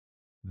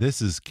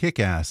This is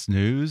Kick-Ass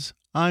News.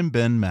 I'm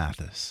Ben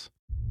Mathis.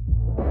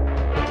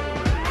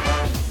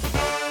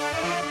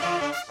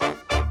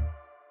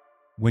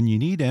 When you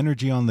need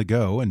energy on the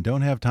go and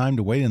don't have time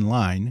to wait in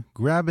line,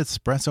 grab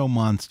Espresso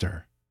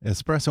Monster.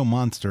 Espresso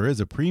Monster is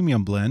a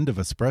premium blend of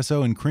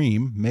espresso and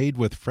cream made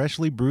with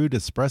freshly brewed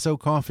espresso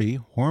coffee,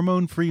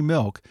 hormone-free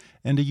milk,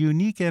 and a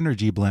unique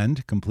energy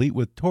blend complete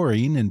with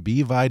taurine and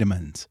B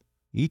vitamins.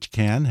 Each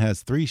can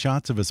has 3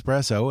 shots of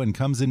espresso and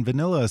comes in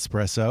vanilla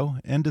espresso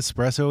and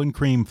espresso and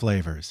cream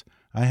flavors.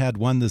 I had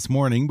one this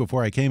morning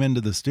before I came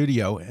into the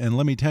studio, and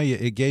let me tell you,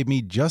 it gave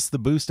me just the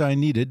boost I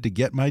needed to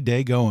get my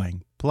day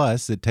going.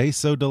 Plus, it tastes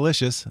so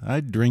delicious,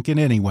 I'd drink it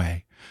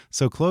anyway.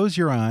 So close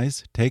your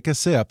eyes, take a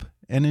sip,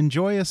 and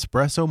enjoy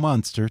Espresso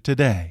Monster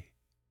today.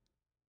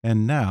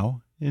 And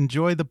now,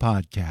 enjoy the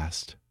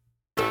podcast.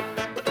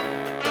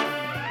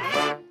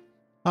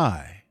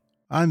 Hi.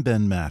 I'm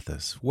Ben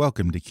Mathis.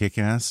 Welcome to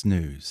Kick-Ass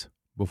News.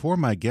 Before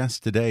my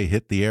guest today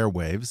hit the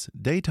airwaves,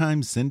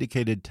 daytime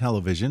syndicated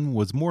television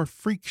was more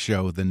freak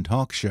show than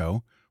talk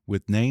show,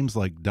 with names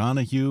like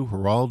Donahue,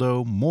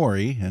 Geraldo,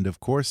 Maury, and of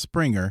course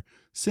Springer,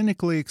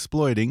 cynically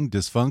exploiting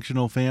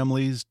dysfunctional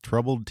families,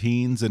 troubled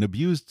teens, and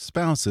abused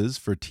spouses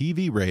for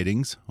TV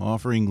ratings,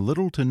 offering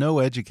little to no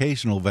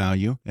educational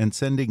value, and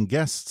sending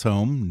guests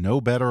home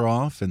no better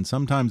off and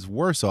sometimes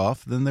worse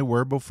off than they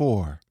were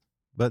before.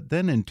 But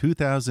then in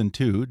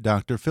 2002,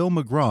 Dr. Phil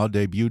McGraw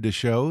debuted a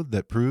show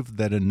that proved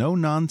that a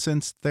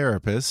no-nonsense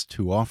therapist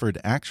who offered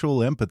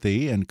actual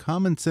empathy and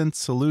common-sense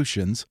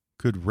solutions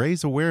could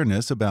raise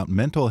awareness about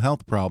mental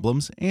health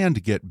problems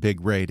and get big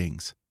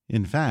ratings.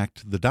 In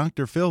fact, the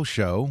Dr. Phil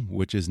Show,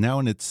 which is now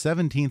in its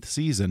 17th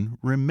season,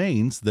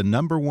 remains the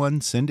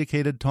 #1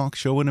 syndicated talk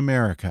show in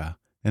America.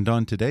 And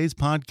on today's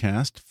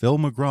podcast, Phil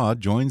McGraw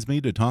joins me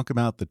to talk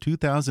about the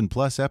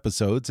 2,000-plus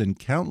episodes and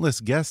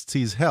countless guests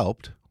he's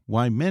helped,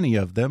 why many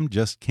of them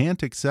just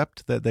can't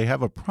accept that they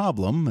have a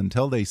problem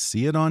until they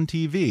see it on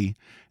TV,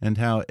 and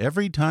how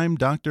every time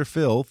Dr.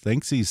 Phil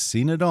thinks he's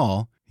seen it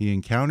all, he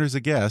encounters a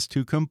guest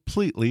who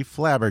completely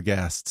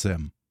flabbergasts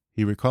him.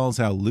 He recalls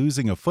how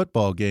losing a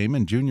football game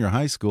in junior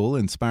high school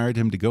inspired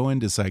him to go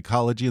into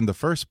psychology in the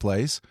first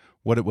place,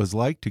 what it was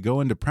like to go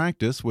into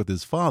practice with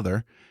his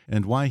father,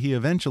 and why he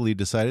eventually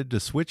decided to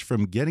switch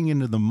from getting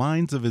into the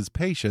minds of his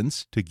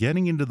patients to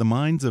getting into the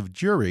minds of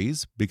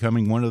juries,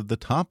 becoming one of the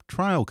top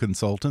trial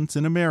consultants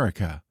in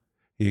America.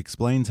 He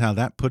explains how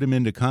that put him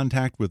into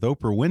contact with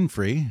Oprah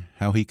Winfrey,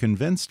 how he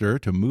convinced her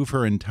to move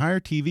her entire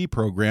TV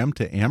program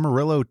to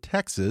Amarillo,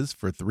 Texas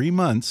for 3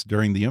 months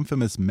during the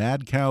infamous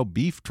Mad Cow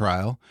beef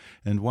trial,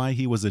 and why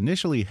he was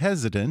initially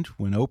hesitant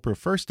when Oprah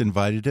first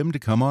invited him to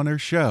come on her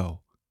show.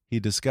 He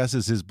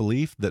discusses his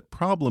belief that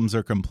problems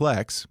are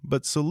complex,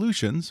 but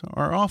solutions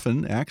are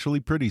often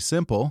actually pretty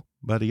simple.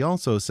 But he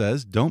also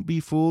says don't be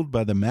fooled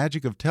by the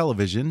magic of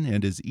television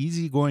and his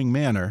easygoing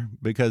manner,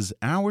 because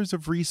hours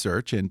of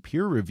research and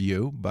peer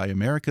review by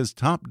America's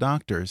top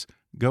doctors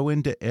go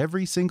into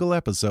every single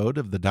episode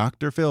of The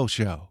Dr. Phil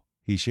Show.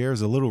 He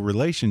shares a little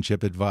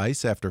relationship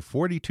advice after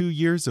 42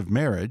 years of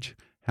marriage,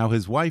 how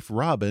his wife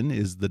Robin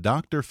is the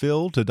Dr.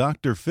 Phil to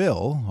Dr.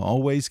 Phil,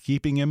 always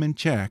keeping him in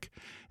check,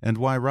 and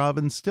why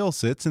Robin still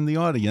sits in the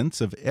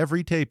audience of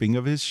every taping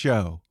of his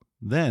show.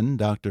 Then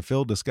Dr.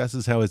 Phil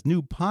discusses how his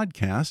new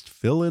podcast,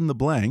 Fill in the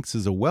Blanks,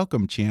 is a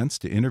welcome chance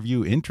to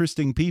interview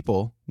interesting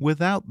people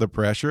without the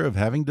pressure of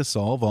having to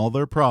solve all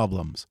their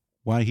problems,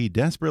 why he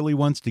desperately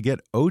wants to get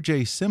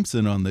O.J.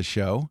 Simpson on the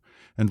show,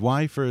 and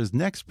why for his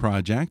next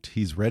project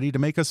he's ready to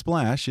make a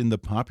splash in the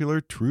popular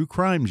true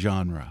crime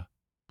genre.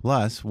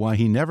 Plus, why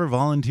he never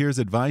volunteers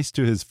advice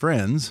to his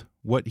friends,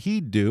 what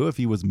he'd do if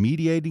he was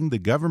mediating the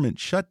government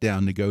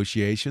shutdown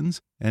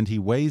negotiations, and he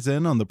weighs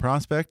in on the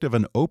prospect of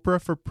an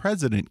Oprah for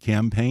President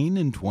campaign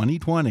in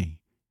 2020.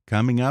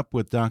 Coming up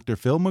with Dr.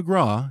 Phil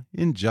McGraw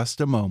in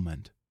just a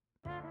moment.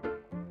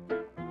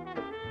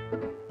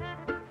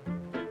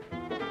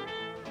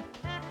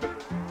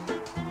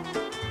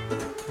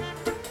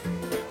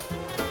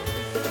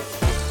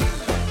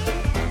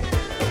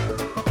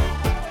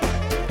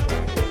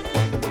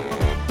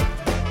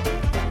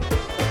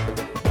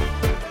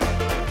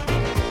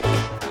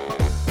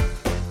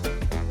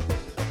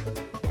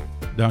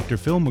 Dr.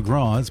 Phil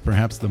McGraw is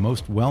perhaps the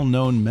most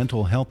well-known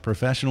mental health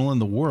professional in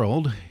the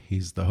world.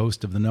 He's the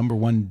host of the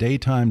 #1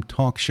 daytime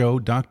talk show,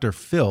 Dr.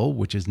 Phil,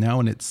 which is now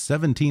in its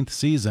 17th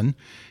season.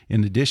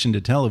 In addition to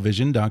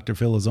television, Dr.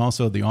 Phil is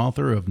also the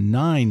author of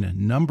 9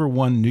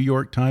 #1 New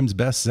York Times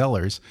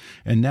bestsellers,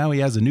 and now he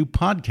has a new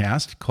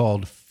podcast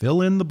called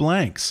Fill in the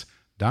Blanks.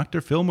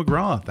 Dr. Phil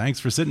McGraw, thanks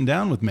for sitting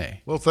down with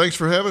me. Well, thanks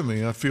for having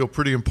me. I feel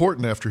pretty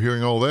important after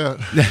hearing all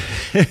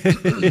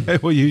that.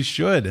 Well, you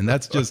should, and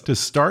that's just to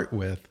start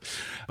with.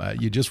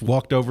 You just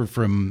walked over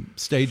from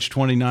stage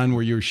 29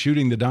 where you were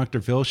shooting the Dr.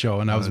 Phil show,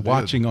 and I was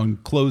watching on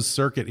closed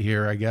circuit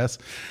here, I guess.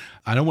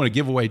 I don't want to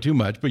give away too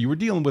much, but you were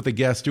dealing with a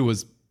guest who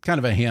was kind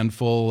of a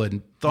handful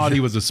and thought he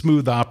was a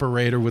smooth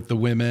operator with the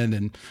women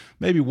and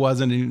maybe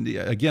wasn't. And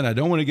again, I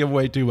don't want to give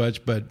away too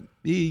much, but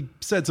he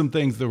said some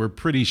things that were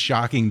pretty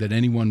shocking that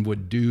anyone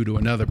would do to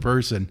another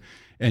person.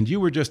 and you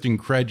were just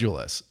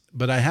incredulous.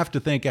 But I have to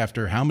think,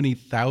 after how many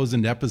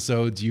thousand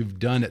episodes you've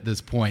done at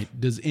this point,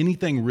 does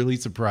anything really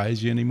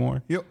surprise you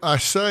anymore? I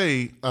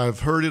say I've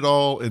heard it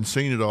all and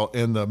seen it all,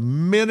 and the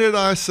minute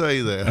I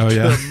say that,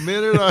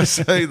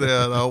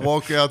 I'll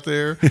walk out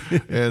there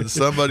and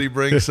somebody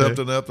brings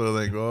something up, and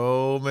I think,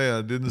 oh man,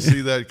 I didn't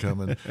see that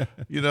coming.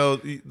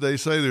 They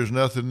say there's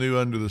nothing new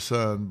under the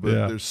sun,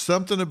 but there's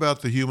something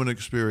about the human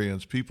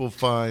experience. People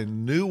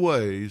find new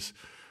ways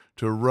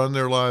to run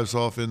their lives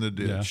off in the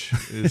ditch.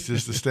 It's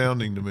just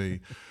astounding to me.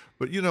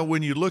 But,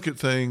 when you look at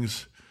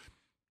things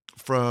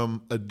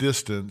from a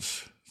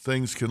distance,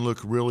 things can look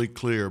really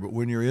clear. But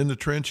when you're in the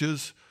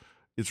trenches,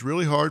 it's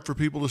really hard for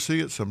people to see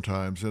it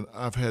sometimes. And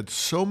I've had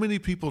so many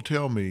people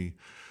tell me,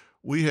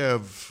 we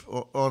have,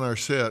 on our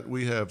set,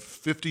 we have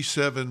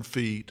 57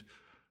 feet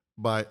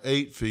by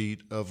 8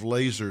 feet of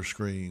laser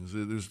screens.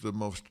 It's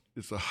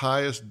the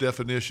highest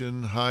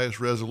definition, highest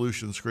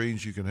resolution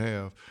screens you can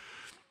have.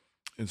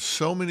 And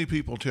so many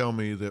people tell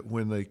me that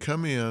when they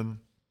come in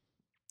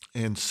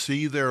and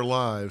see their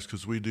lives,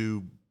 because we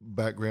do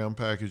background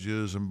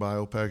packages and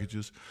bio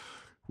packages,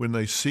 when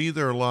they see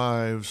their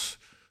lives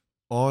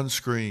on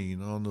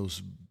screen, on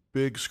those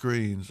big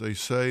screens, they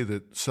say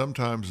that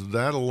sometimes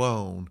that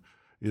alone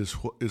is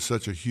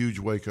such a huge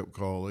wake-up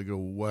call. They go,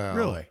 wow.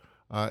 Really?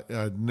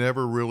 I'd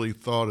never really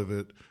thought of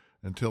it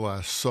until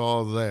I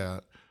saw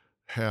that,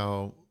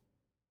 how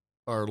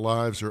our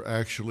lives are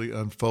actually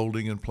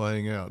unfolding and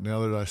playing out.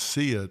 Now that I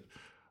see it,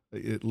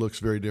 it looks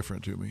very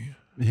different to me.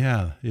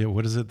 Yeah.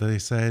 What is it they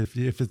say?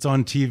 If it's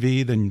on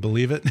TV, then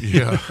believe it.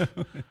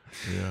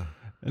 Yeah.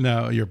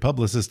 Now, your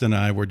publicist and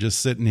I were just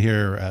sitting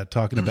here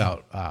talking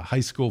about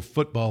high school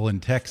football in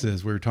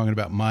Texas. We were talking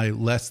about my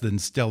less than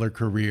stellar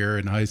career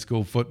in high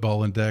school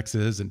football in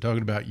Texas and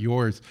talking about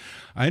yours.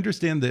 I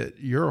understand that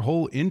your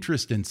whole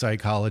interest in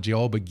psychology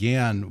all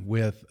began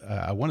with,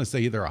 I want to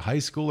say, either a high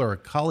school or a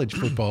college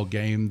football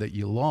game that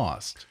you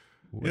lost.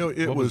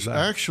 It was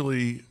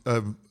actually,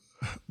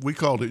 we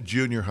called it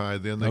junior high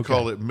then. They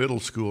call it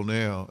middle school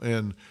now.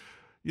 And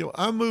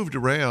I moved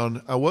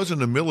around. I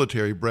wasn't a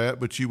military brat,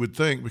 but you would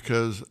think,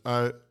 because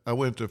I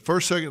went to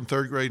 1st, 2nd, and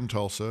 3rd grade in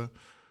Tulsa,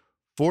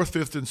 4th,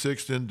 5th, and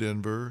 6th in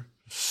Denver,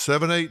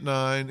 7, 8,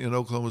 9 in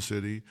Oklahoma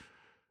City,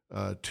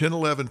 10,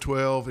 11,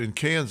 12 in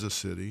Kansas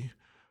City.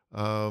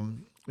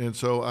 And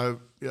so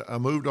I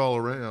moved all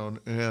around.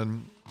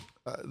 And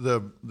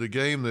the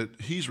game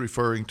that he's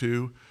referring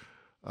to,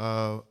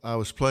 I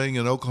was playing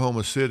in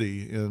Oklahoma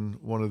City in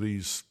one of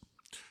these,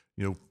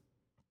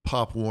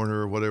 Pop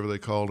Warner or whatever they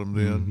called them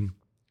then. Mm-hmm.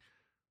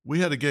 We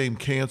had a game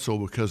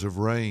canceled because of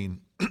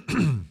rain,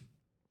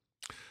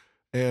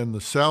 and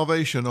the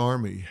Salvation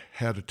Army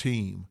had a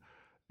team,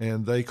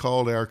 and they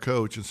called our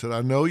coach and said,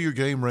 I know your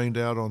game rained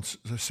out on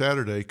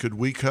Saturday. Could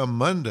we come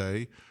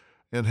Monday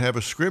and have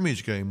a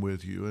scrimmage game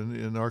with you?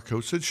 And our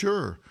coach said,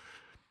 sure.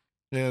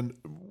 And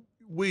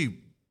we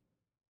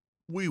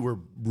were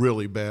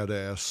really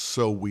badass,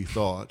 so we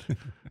thought.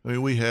 I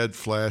mean, we had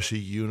flashy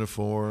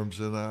uniforms,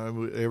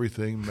 and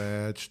everything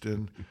matched,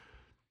 and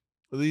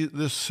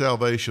this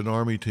Salvation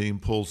Army team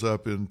pulls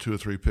up in 2 or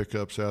 3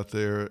 pickups out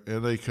there,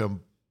 and they come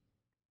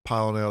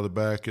piling out of the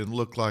back and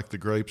look like the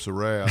Grapes of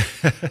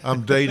Wrath.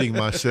 I'm dating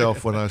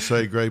myself when I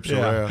say Grapes of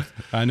Wrath.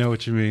 I know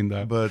what you mean,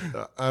 though. But,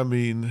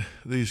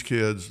 these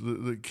kids,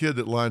 the kid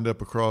that lined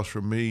up across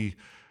from me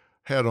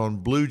had on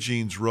blue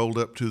jeans rolled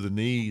up to the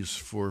knees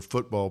for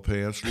football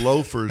pants,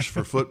 loafers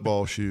for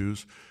football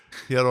shoes.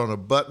 He had on a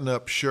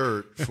button-up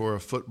shirt for a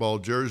football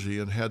jersey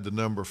and had the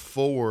number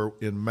 4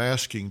 in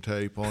masking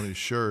tape on his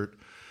shirt.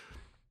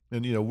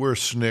 And, we're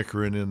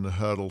snickering in the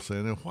huddle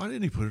saying, why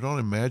didn't he put it on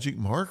in magic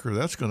marker?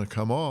 That's going to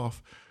come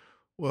off.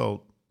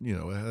 Well,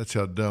 that's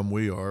how dumb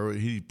we are.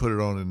 He put it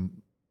on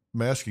in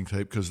masking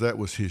tape because that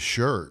was his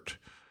shirt.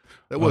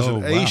 That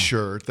wasn't a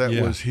shirt. That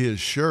was his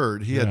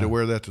shirt. He had to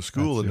wear that to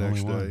school the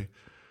next day.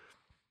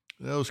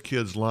 Those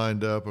kids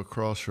lined up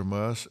across from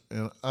us,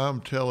 and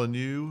I'm telling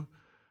you,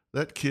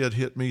 that kid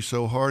hit me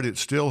so hard it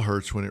still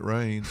hurts when it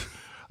rains.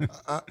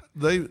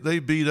 They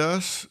beat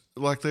us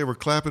like they were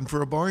clapping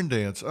for a barn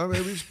dance. I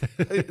mean,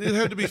 it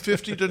had to be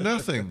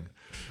 50-0.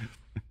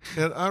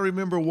 And I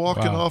remember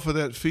walking off of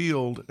that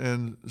field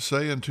and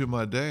saying to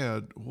my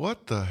dad,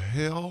 what the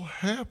hell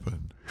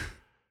happened?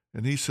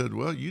 And he said,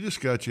 well, you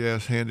just got your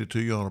ass handed to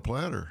you on a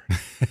platter.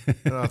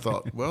 And I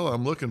thought, well,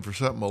 I'm looking for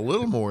something a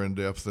little more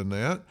in-depth than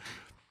that.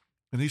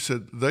 And he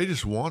said, they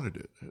just wanted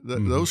it.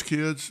 Those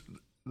kids,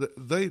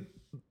 they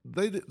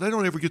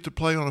don't ever get to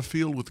play on a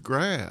field with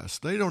grass.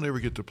 They don't ever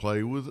get to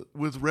play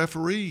with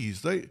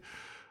referees.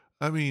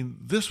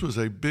 This was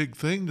a big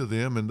thing to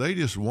them, and they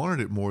just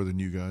wanted it more than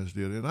you guys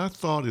did. And I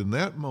thought in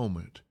that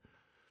moment,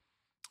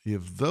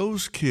 if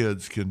those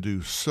kids can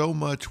do so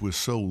much with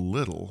so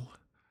little,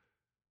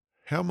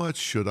 how much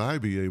should I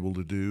be able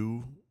to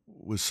do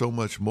with so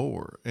much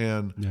more?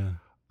 And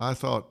I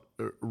thought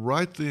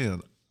right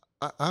then,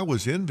 I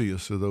was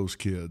envious of those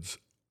kids.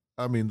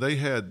 I mean, they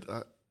had...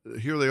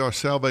 here they are,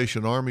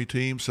 Salvation Army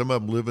team, some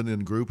of them living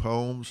in group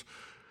homes.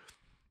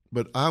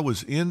 But I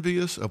was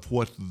envious of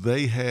what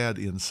they had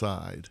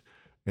inside.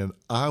 And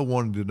I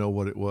wanted to know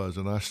what it was.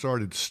 And I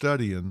started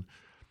studying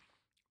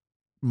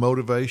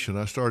motivation.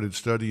 I started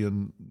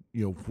studying,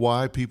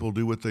 why people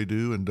do what they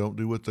do and don't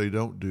do what they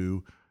don't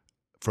do.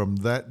 From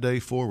that day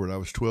forward, I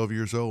was 12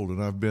 years old,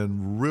 and I've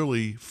been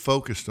really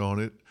focused on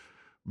it,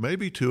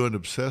 maybe to an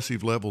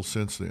obsessive level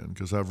since then,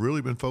 because I've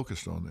really been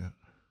focused on that.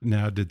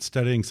 Now, did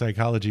studying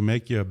psychology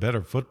make you a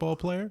better football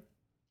player?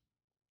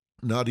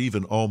 Not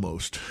even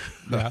almost.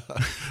 Yeah.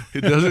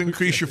 It doesn't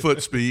increase your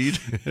foot speed.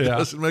 It Yeah.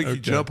 doesn't make you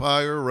jump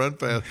higher, run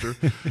faster.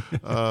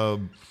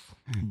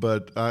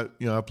 But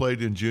I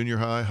played in junior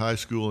high, high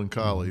school, and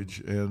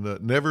college,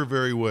 and never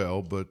very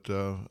well. But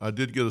I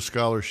did get a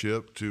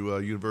scholarship to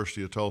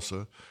University of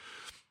Tulsa,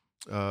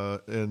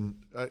 and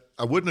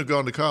I wouldn't have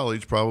gone to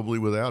college probably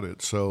without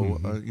it. So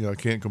I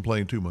can't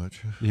complain too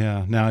much.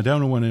 Yeah. Now, I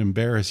don't want to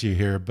embarrass you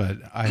here, but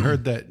I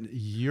heard that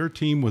your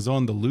team was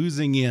on the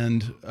losing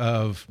end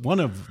of one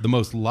of the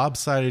most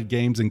lopsided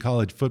games in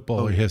college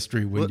football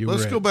history when you were.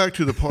 Let's go back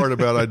to the part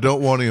about I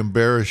don't want to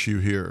embarrass you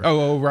here.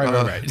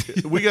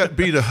 Right. We got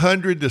beat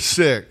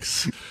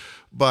 100-6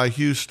 by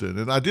Houston,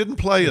 and I didn't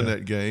play in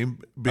that game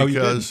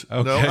because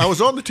Okay. I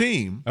was on the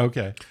team.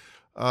 Okay.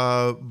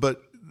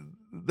 But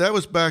that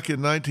was back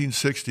in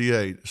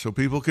 1968, so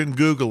people can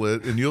Google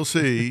it, and you'll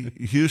see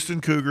Houston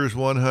Cougars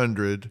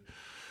 100,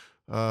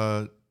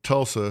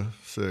 Tulsa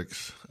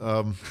 6.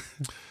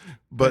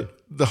 But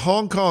the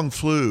Hong Kong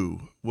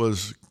flu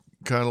was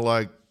kind of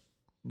like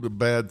the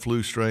bad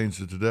flu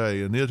strains of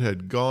today, and it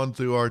had gone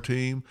through our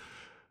team,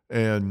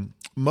 and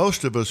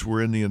most of us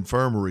were in the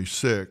infirmary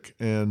sick.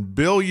 And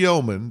Bill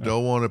Yeoman,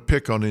 don't want to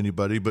pick on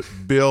anybody, but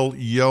Bill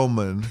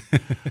Yeoman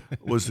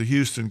was the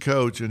Houston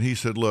coach, and he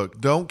said, look,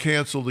 don't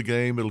cancel the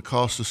game. It'll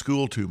cost the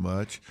school too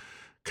much.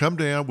 Come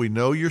down. We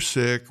know you're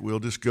sick. We'll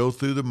just go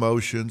through the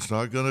motions.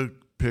 Not going to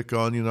pick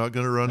on you, not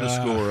going to run the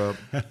score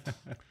up.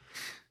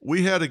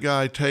 We had a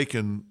guy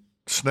taking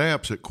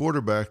snaps at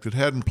quarterback that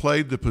hadn't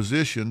played the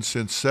position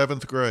since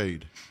 7th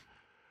grade.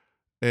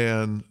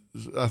 And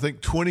I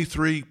think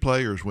 23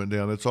 players went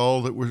down. That's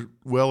all that were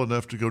well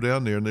enough to go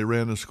down there, and they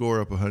ran the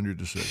score up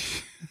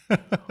 100-6.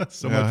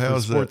 So much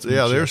for sportsmanship.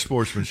 Yeah, there's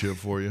sportsmanship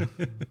for you.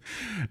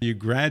 You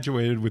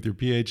graduated with your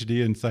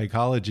PhD in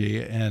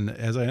psychology, and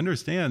as I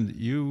understand,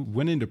 you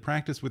went into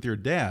practice with your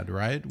dad,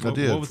 right? I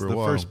did. What was for a the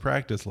while. first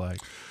practice like?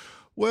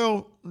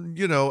 Well,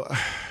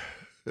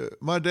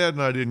 my dad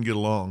and I didn't get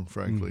along,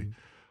 frankly.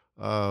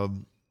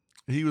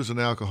 He was an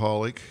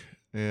alcoholic,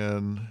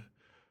 and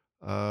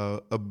a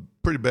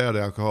pretty bad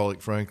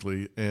alcoholic,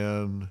 frankly.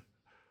 And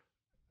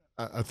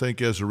I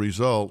think as a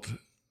result,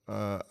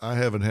 I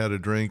haven't had a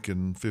drink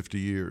in 50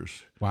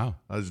 years. Wow.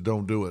 I just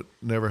don't do it.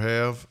 Never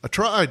have. I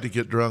tried to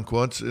get drunk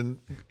once in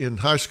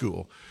high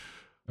school.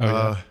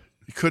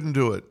 Couldn't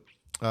do it.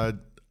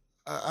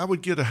 I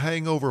would get a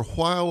hangover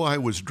while I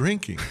was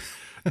drinking,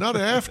 not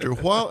after.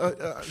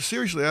 While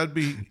seriously, I'd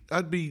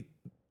be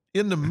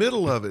in the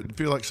middle of it and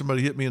feel like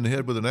somebody hit me in the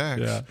head with an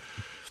axe. Yeah.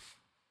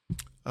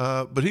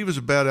 But he was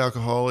a bad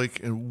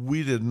alcoholic, and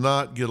we did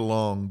not get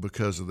along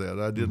because of that.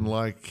 I didn't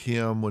like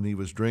him when he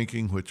was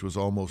drinking, which was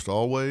almost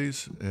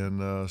always,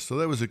 and so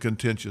that was a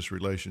contentious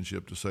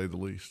relationship, to say the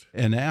least.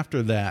 And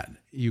after that,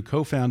 you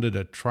co-founded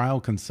a trial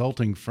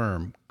consulting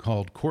firm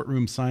called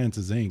Courtroom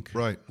Sciences, Inc.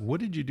 Right. What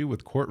did you do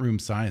with Courtroom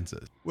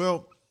Sciences?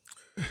 Well,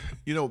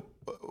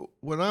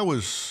 when I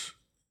was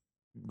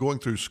going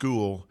through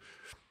school,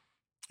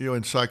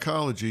 in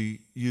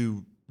psychology,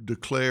 you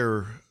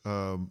declare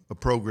a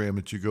program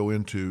that you go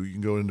into. You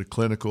can go into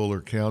clinical or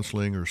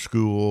counseling or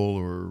school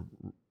or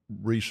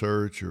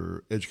research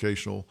or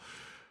educational.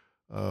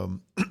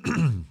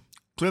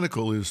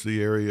 Clinical is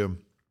the area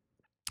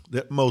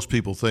that most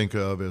people think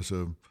of as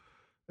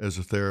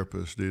a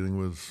therapist dealing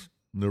with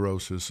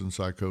neurosis and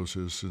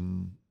psychosis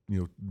and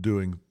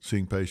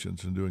seeing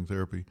patients and doing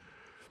therapy.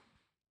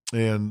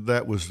 And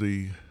that was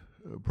the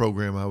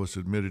program I was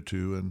admitted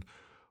to. And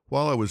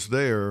while I was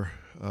there,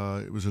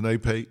 it was an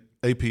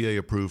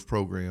APA-approved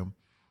program.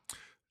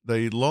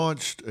 They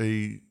launched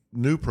a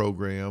new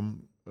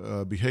program,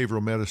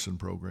 behavioral medicine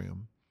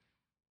program.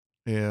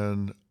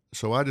 And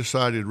so I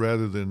decided,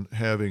 rather than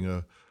having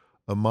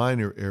a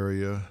minor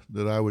area,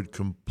 that I would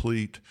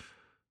complete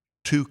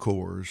 2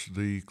 cores,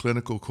 the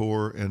clinical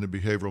core and the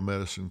behavioral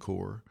medicine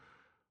core.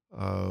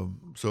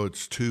 So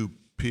it's 2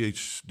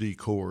 PhD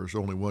cores,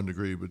 only 1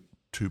 degree, but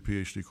 2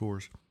 PhD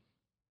cores.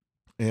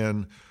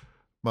 And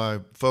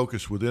my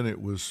focus within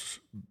it was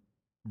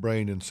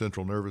brain and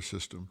central nervous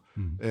system.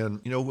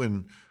 Mm-hmm.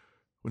 And,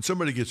 when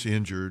somebody gets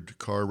injured,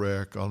 car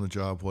wreck, on the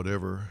job,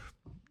 whatever,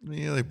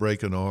 they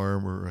break an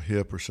arm or a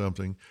hip or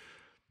something,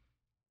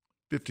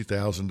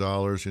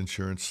 $50,000,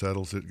 insurance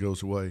settles it,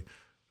 goes away.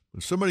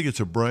 If somebody gets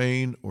a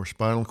brain or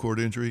spinal cord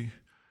injury,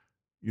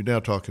 you're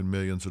now talking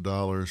millions of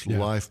dollars,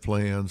 life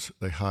plans,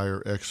 they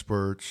hire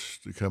experts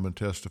to come and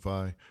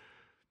testify.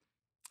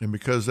 And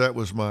because that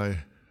was my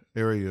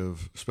area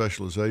of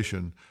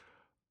specialization,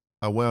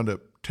 I wound up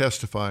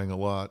testifying a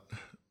lot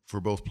for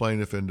both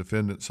plaintiff and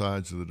defendant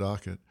sides of the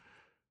docket.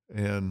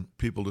 And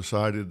people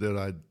decided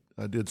that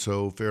I did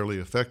so fairly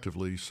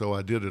effectively, so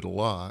I did it a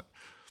lot.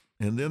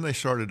 And then they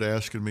started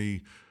asking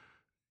me,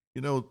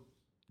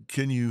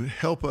 can you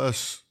help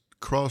us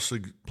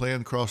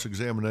plan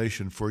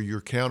cross-examination for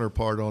your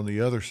counterpart on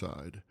the other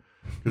side?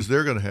 Because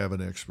they're going to have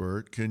an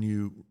expert. Can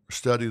you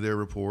study their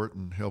report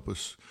and help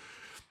us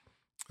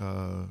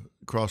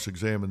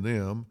cross-examine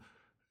them?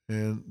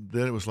 And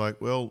then it was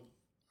like, well,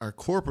 our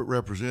corporate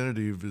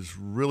representative is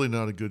really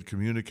not a good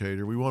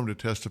communicator. We want him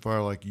to testify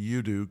like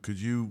you do. Could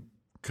you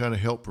kind of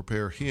help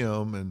prepare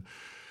him? And,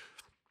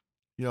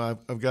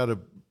 I've got a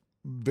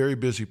very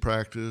busy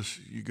practice.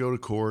 You go to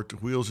court, the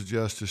wheels of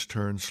justice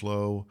turn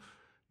slow.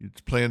 You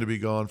plan to be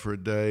gone for a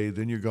day,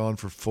 then you're gone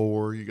for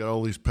 4. You got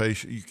all these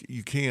patients.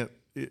 You can't.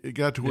 It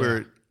got to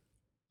where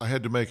I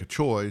had to make a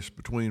choice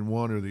between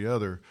one or the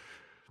other.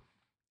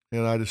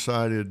 And I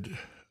decided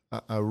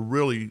I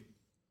really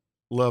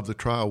love the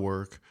trial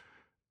work.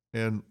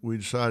 And we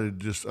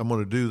decided I'm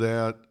going to do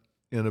that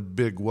in a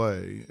big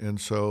way. And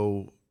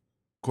so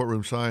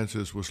Courtroom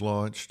Sciences was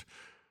launched,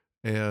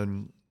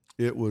 and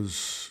it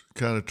was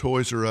kind of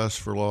Toys R Us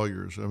for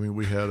lawyers. I mean,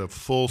 we had a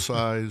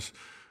full-size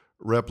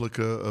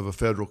replica of a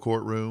federal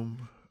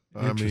courtroom.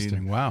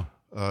 Interesting. Wow.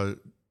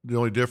 The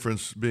only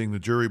difference being the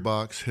jury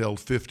box held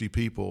 50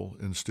 people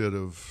instead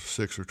of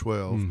 6 or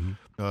 12.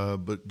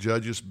 Mm-hmm. But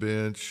judges'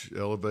 bench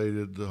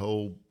elevated the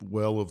whole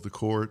well of the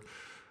court.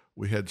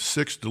 We had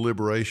 6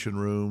 deliberation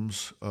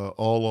rooms,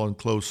 all on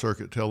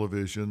closed-circuit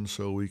television,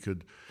 so we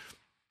could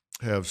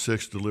have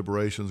 6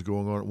 deliberations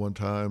going on at one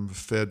time,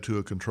 fed to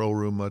a control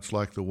room much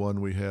like the one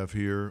we have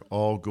here,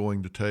 all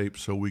going to tape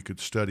so we could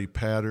study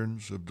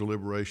patterns of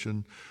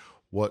deliberation,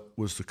 what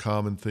was the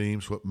common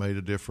themes, what made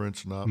a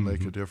difference, not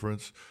make a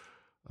difference.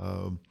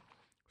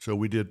 So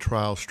we did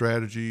trial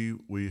strategy.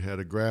 We had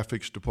a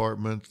graphics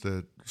department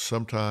that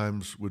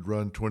sometimes would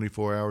run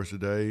 24 hours a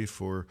day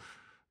for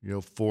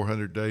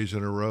 400 days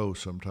in a row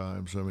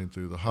sometimes. I mean,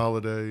 through the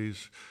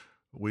holidays,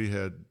 we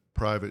had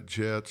private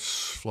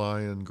jets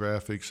flying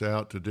graphics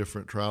out to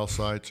different trial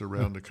sites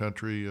around the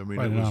country. I mean,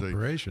 Quite it was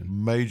operation. A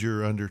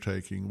major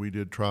undertaking. We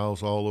did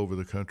trials all over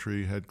the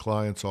country, had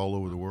clients all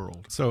over the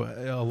world. So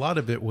a lot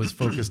of it was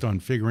focused on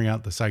figuring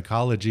out the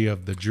psychology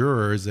of the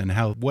jurors and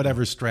how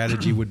whatever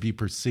strategy would be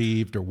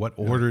perceived or what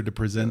order to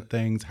present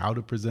things, how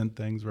to present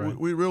things, right?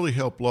 We really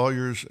help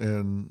lawyers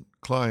and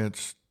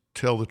clients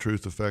tell the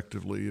truth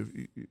effectively.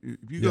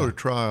 If you go to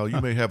trial,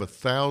 you may have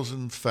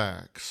 1,000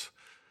 facts,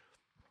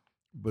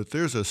 but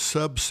there's a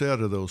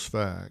subset of those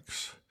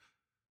facts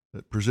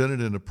that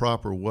presented in a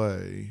proper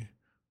way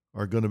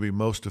are going to be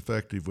most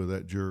effective with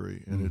that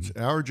jury. And it's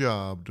our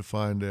job to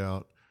find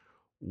out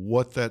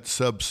what that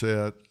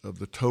subset of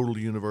the total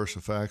universe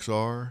of facts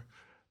are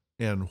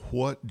and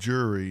what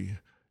jury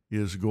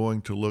is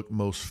going to look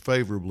most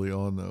favorably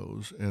on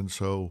those. And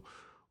so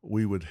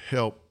we would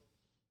help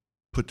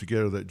put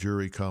together that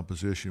jury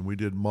composition. We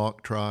did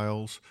mock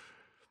trials,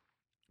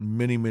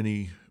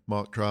 many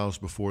mock trials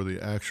before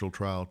the actual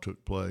trial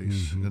took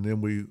place. And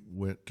then we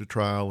went to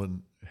trial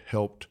and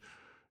helped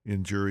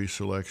in jury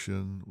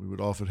selection. We would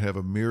often have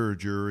a mirror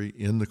jury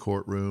in the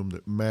courtroom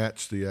that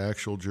matched the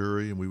actual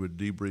jury, and we would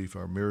debrief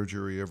our mirror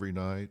jury every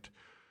night,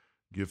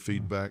 give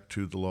feedback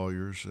to the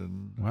lawyers,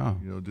 and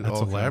did that's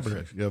all elaborate. kinds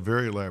of things. Yeah,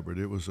 very elaborate.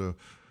 It was a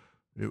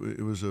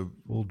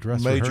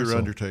dress major rehearsal.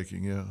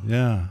 Undertaking.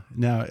 Yeah.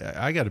 Now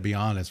I got to be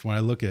honest. When I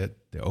look at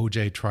the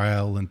OJ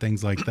trial and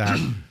things like that,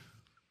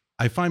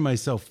 I find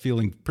myself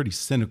feeling pretty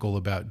cynical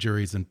about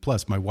juries. And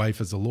plus, my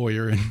wife is a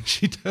lawyer, and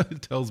she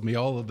tells me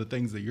all of the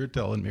things that you're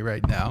telling me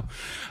right now.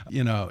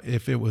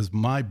 If it was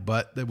my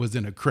butt that was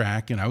in a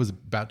crack and I was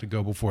about to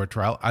go before a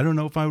trial, I don't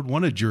know if I would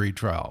want a jury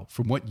trial.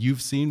 From what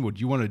you've seen, would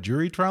you want a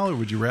jury trial, or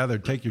would you rather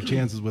take your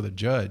chances with a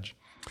judge?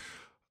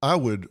 I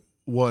would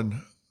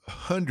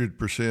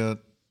 100%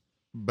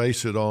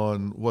 base it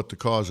on what the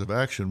cause of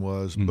action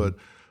was, but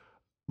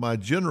my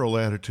general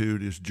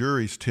attitude is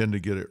juries tend to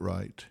get it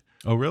right.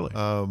 Oh, really?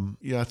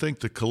 I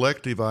think the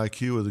collective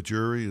IQ of the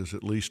jury is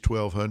at least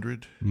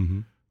 1,200.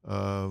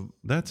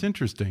 That's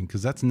interesting,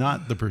 because that's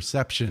not the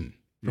perception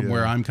from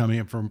where I'm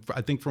coming from.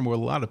 I think from where a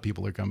lot of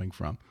people are coming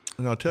from.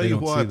 And I'll tell you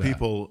why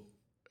people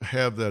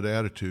have that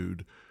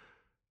attitude.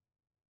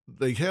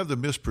 They have the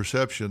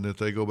misperception that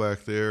they go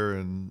back there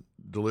and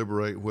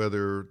deliberate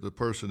whether the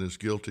person is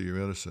guilty or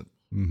innocent.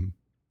 And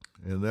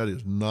that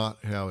is not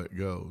how it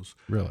goes.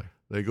 Really?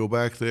 They go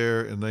back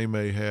there and they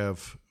may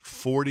have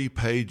 40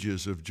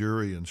 pages of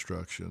jury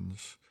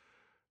instructions,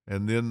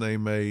 and then they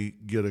may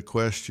get a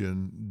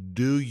question,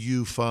 do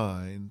you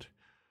find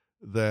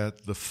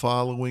that the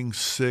following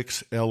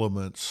 6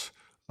 elements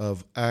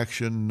of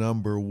action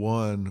number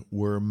 1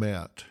 were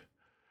met?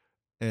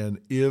 And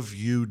if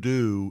you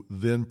do,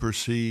 then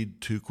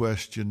proceed to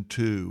question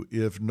 2.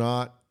 If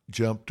not,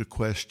 jump to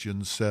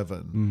question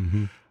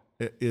 7.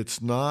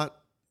 It's not,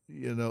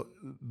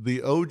 the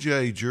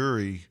OJ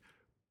jury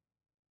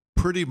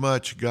pretty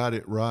much got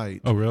it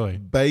right. Oh, really?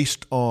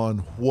 Based on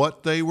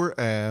what they were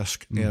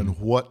asked and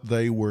what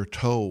they were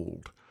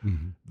told.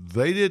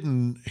 They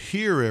didn't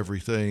hear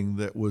everything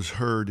that was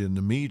heard in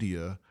the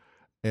media,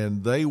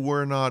 and they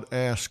were not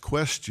asked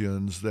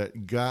questions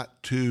that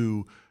got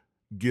to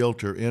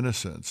guilt or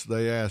innocence.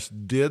 They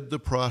asked, did the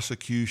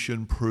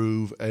prosecution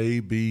prove A,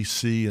 B,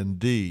 C, and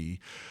D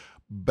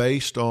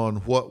based on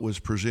what was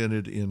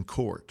presented in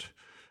court?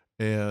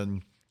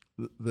 And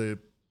the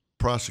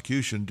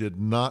prosecution did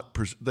not.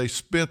 They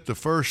spent the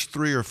first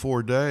 3 or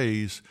 4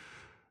 days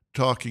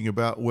talking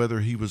about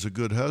whether he was a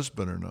good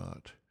husband or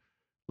not.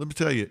 Let me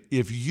tell you,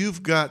 if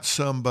you've got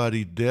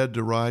somebody dead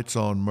to rights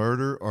on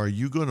murder, are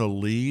you going to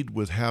lead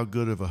with how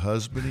good of a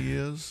husband he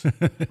is?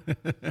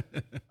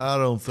 I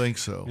don't think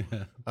so.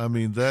 Yeah. I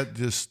mean, that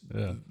just,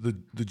 the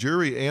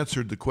jury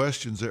answered the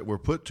questions that were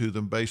put to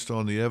them based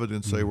on the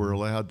evidence they were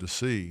allowed to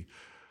see.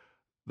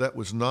 That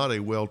was not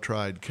a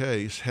well-tried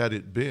case. Had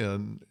it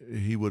been,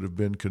 he would have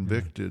been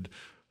convicted.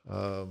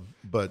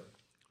 But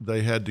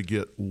they had to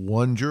get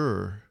one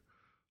juror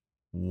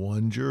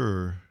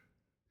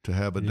to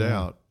have a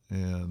doubt.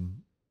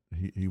 And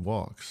he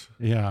walks.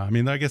 Yeah, I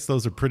mean, I guess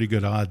those are pretty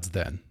good odds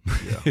then,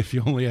 if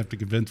you only have to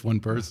convince one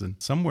person.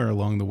 Somewhere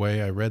along the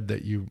way, I read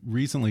that you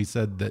recently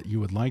said that you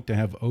would like to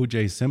have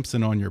O.J.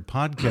 Simpson on your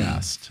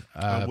podcast.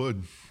 I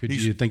would. Do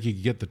you think you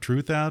could get the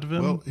truth out of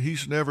him? Well,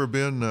 he's never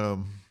been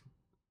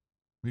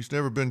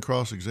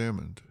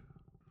cross-examined.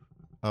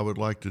 I would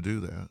like to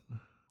do that.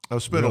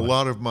 I've spent a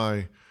lot of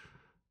my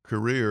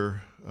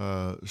career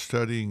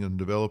studying and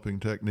developing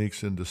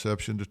techniques in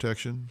deception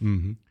detection.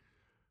 Mm-hmm.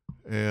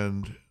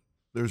 And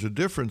there's a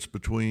difference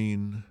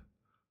between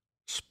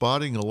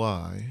spotting a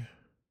lie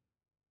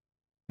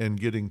and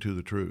getting to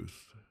the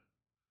truth.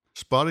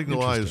 Spotting the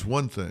lie is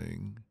one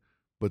thing,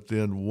 but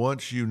then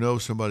once you know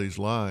somebody's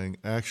lying,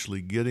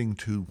 actually getting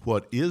to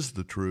what is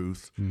the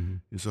truth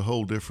is a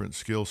whole different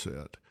skill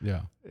set.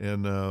 Yeah.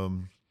 And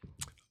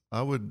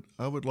I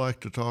would like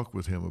to talk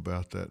with him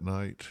about that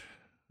night.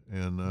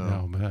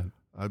 And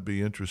I'd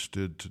be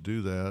interested to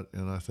do that,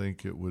 and I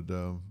think it would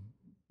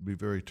be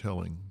very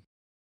telling.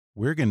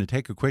 We're going to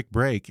take a quick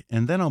break,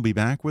 and then I'll be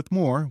back with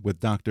more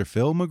with Dr.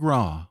 Phil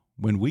McGraw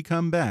when we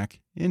come back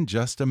in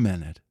just a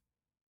minute.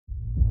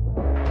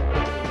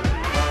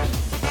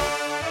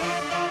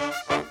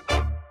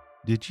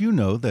 Did you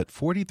know that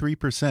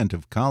 43%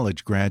 of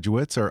college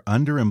graduates are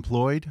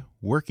underemployed,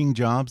 working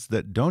jobs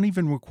that don't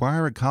even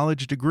require a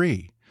college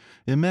degree?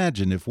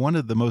 Imagine if one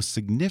of the most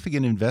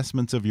significant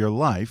investments of your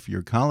life,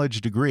 your college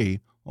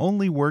degree,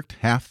 only worked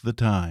half the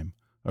time.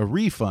 A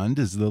refund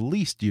is the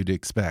least you'd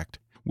expect.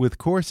 With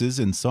courses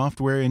in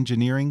software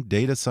engineering,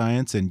 data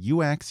science, and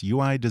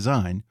UX/UI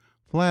design,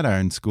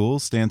 Flatiron School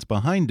stands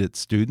behind its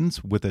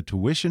students with a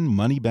tuition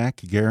money-back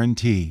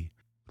guarantee.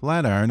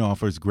 Flatiron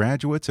offers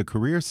graduates a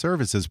career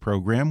services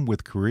program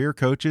with career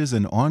coaches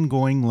and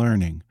ongoing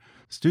learning.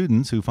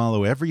 Students who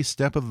follow every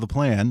step of the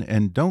plan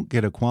and don't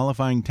get a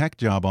qualifying tech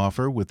job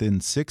offer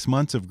within 6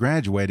 months of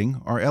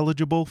graduating are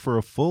eligible for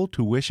a full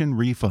tuition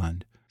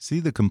refund. See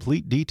the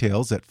complete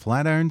details at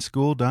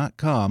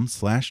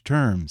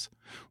flatironschool.com/terms.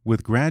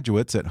 With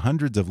graduates at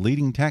hundreds of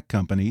leading tech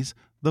companies,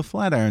 the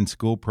Flatiron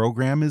School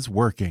program is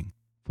working.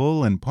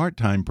 Full and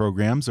part-time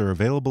programs are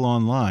available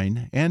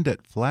online and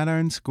at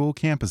Flatiron School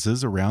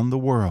campuses around the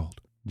world.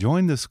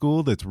 Join the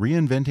school that's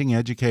reinventing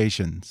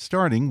education,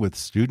 starting with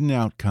student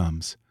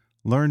outcomes.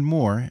 Learn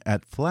more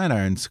at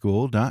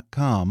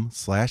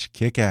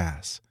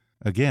flatironschool.com/kickass.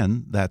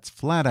 Again, that's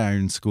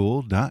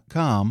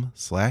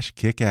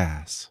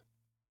flatironschool.com/kickass.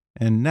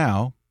 And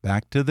now,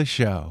 back to the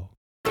show.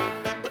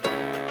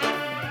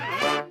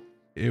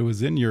 It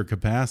was in your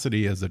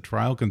capacity as a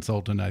trial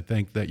consultant, I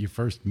think, that you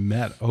first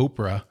met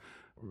Oprah.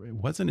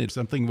 Wasn't it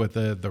something with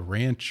the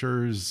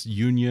Ranchers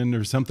Union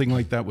or something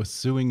like that was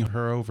suing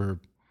her over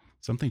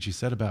something she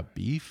said about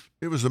beef?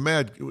 It was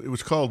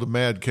called the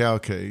Mad Cow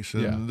case.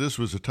 And this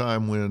was a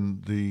time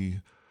when the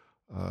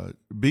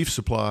beef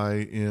supply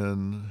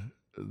in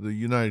the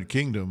United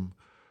Kingdom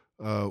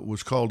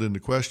was called into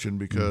question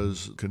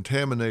because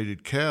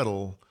contaminated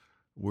cattle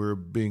were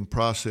being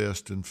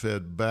processed and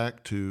fed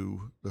back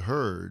to the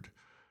herd.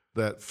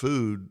 That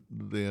food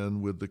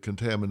then, with the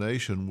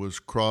contamination, was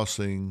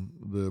crossing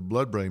the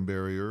blood-brain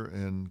barrier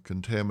and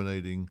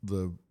contaminating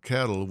the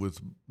cattle with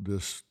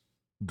this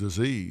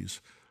disease.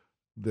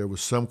 There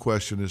was some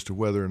question as to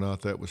whether or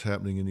not that was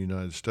happening in the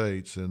United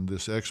States, and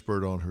this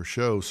expert on her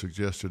show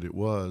suggested it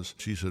was.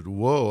 She said,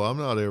 "Whoa, I'm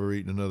not ever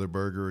eating another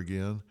burger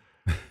again."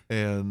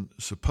 And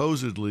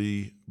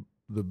supposedly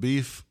the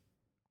beef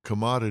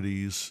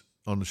commodities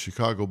on the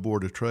Chicago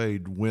Board of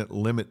Trade went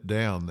limit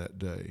down that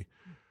day,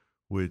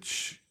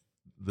 which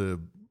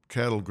the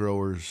cattle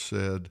growers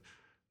said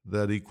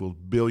that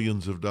equaled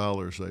billions of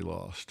dollars they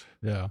lost.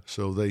 Yeah.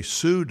 So they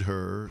sued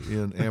her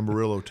in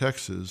Amarillo,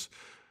 Texas,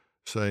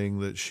 saying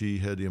that she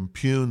had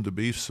impugned the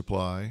beef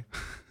supply,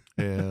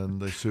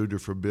 and they sued her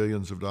for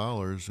billions of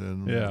dollars,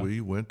 and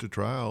we went to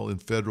trial in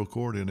federal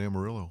court in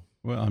Amarillo.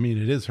 Well, I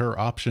mean, it is her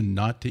option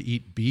not to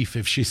eat beef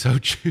if she so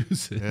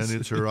chooses. And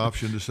it's her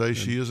option to say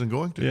she isn't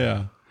going to.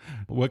 Yeah.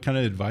 What kind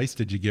of advice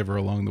did you give her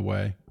along the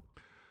way?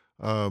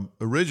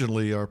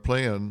 Originally, our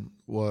plan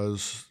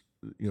was,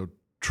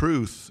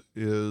 truth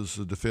is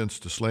a defense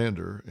to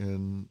slander.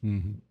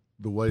 And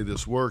the way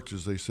this worked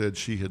is they said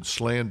she had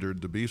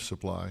slandered the beef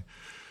supply.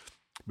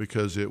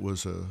 because it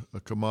was a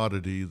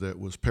commodity that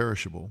was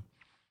perishable.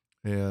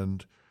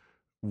 And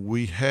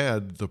we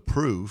had the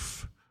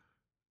proof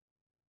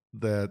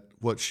that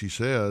what she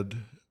said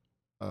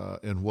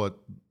and what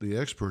the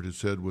expert had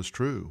said was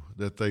true,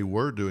 that they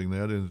were doing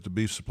that and that the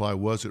beef supply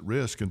was at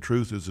risk, and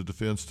truth is a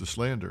defense to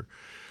slander.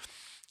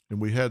 And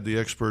we had the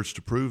experts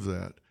to prove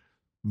that.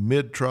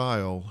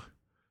 Mid-trial,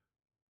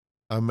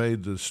 I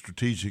made the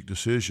strategic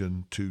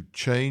decision to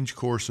change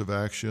course of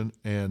action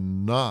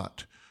and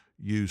not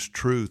use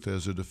truth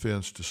as a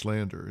defense to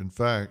slander. In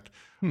fact,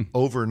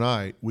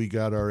 overnight, we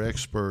got our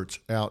experts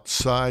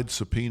outside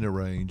subpoena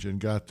range and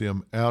got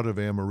them out of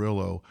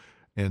Amarillo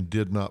and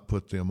did not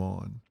put them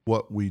on.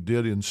 What we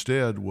did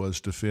instead was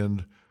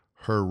defend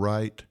her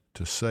right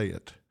to say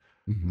it.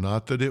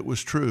 Not that it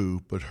was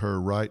true, but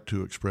her right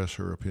to express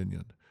her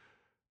opinion.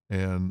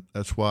 And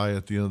that's why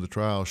at the end of the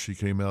trial, she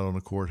came out on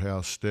the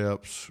courthouse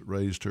steps,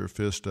 raised her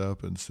fist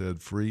up, and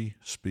said, "Free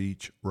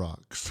speech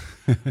rocks."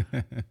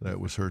 That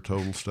was her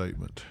total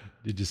statement.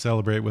 Did you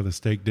celebrate with a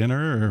steak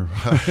dinner,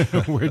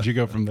 or where'd you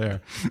go from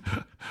there?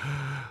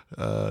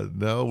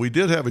 No, we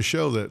did have a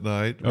show that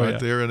night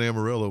there in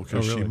Amarillo,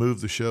 because she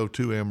moved the show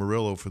to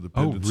Amarillo for the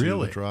pendency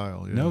of the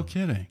trial. Yeah. No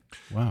kidding.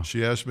 Wow.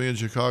 She asked me in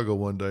Chicago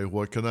one day,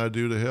 "What can I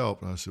do to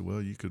help?" And I said,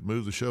 "Well, you could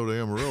move the show to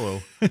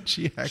Amarillo."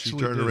 She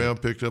turned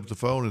around, picked up the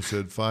phone, and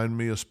said, "Find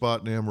me a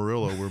spot in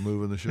Amarillo. We're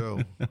moving the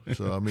show."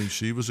 So, I mean,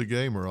 she was a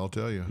gamer, I'll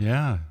tell you.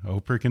 Yeah,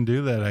 Oprah can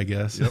do that, I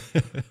guess.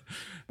 Yep.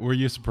 Were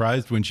you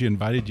surprised when she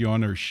invited you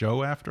on her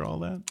show after all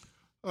that?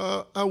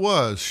 I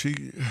was.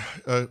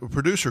 A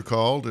producer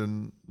called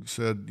and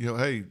said,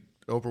 "Hey,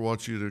 Oprah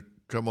wants you to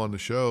come on the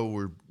show.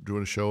 We're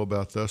doing a show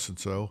about thus and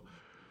so."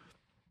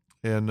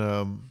 And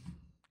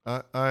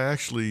I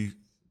actually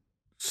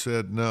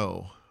said,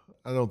 "No,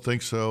 I don't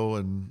think so,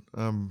 and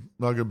I'm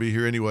not going to be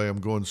here anyway.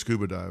 I'm going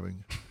scuba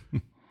diving."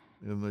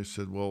 And they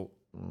said, "Well,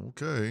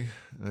 okay."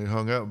 And they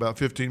hung up. About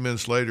 15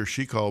 minutes later,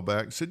 she called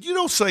back and said, "You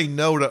don't say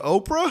no to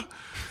Oprah."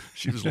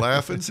 She was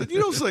laughing, said, "You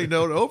don't say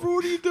no to Oprah.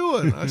 What are you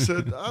doing?" I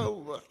said, "I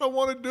don't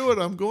want to do it.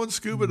 I'm going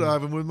scuba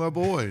diving with my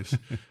boys."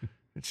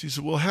 And she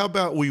said, "Well, how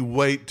about we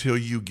wait till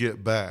you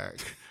get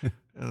back?"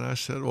 And I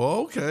said,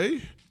 "Well,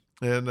 okay."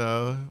 And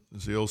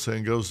as the old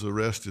saying goes, the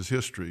rest is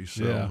history.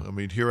 So, yeah. I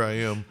mean, here I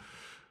am,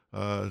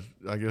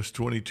 I guess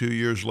 22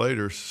 years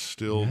later,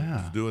 still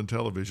doing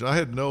television. I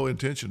had no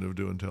intention of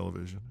doing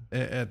television.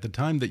 At the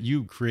time that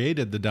you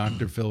created the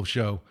Dr. Phil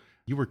show,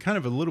 you were kind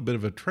of a little bit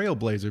of a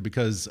trailblazer,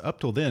 because up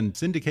till then,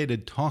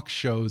 syndicated talk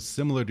shows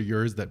similar to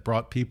yours that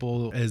brought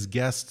people as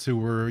guests who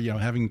were,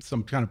 having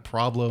some kind of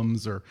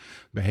problems or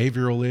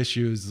behavioral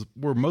issues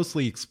were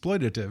mostly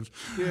exploitative.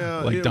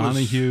 Yeah, like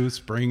Donahue,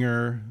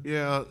 Springer.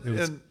 Yeah,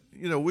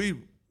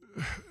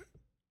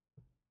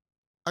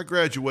 I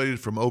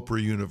graduated from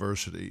Oprah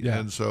University,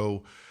 and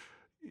so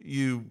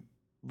you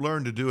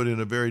learn to do it in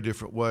a very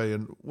different way.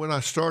 And when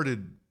I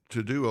started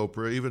to do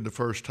Oprah, even the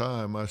first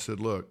time, I said,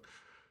 "Look,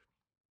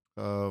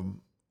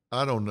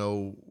 I don't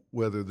know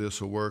whether this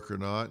will work or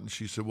not." And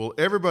she said, "Well,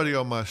 everybody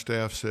on my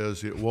staff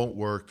says it won't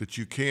work, that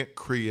you can't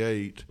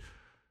create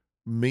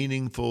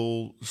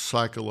meaningful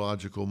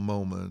psychological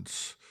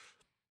moments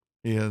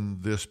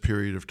in this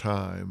period of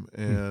time."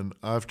 And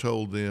I've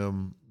told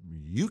them,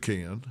 "You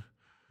can.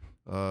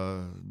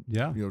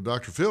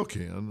 Dr. Phil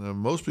can.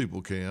 Most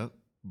people can't,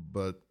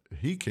 but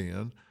he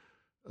can.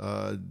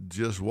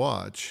 Just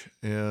watch."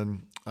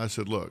 And I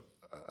said, "Look,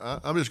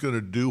 I'm just going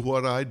to do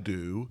what I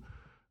do.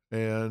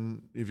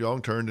 And if y'all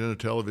can turn it into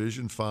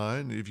television,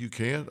 fine. If you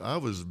can't, I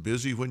was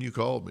busy when you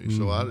called me.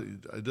 So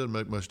it doesn't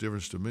make much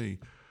difference to me."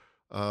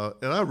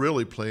 And I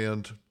really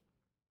planned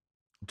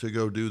to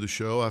go do the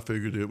show. I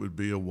figured it would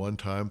be a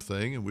one-time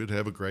thing, and we'd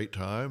have a great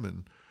time.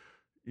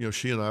 And,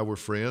 she and I were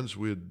friends.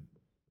 We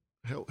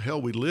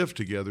lived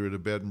together at a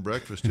bed and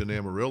breakfast in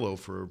Amarillo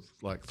for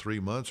like 3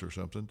 months or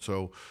something.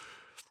 So,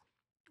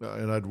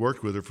 and I'd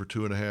worked with her for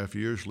 2.5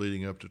 years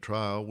leading up to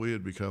trial. We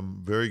had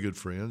become very good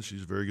friends.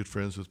 She's very good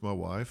friends with my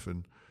wife.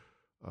 And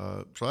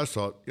so I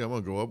thought, I'm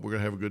going to go up. We're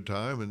going to have a good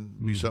time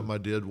and be something I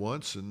did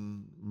once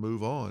and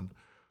move on.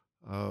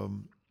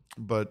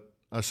 But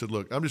I said,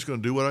 "Look, I'm just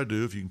going to do what I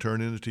do. If you can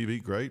turn it into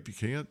TV, great. If you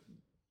can't,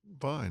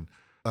 fine."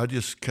 I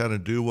just kind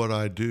of do what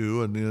I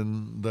do, and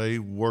then they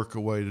work a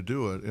way to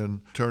do it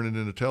and turn it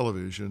into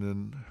television.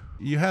 And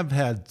you have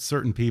had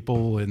certain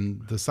people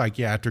in the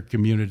psychiatric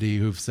community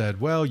who've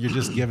said, "Well, you're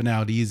just giving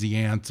out easy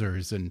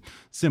answers and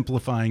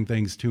simplifying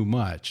things too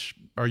much."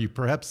 Are you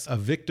perhaps a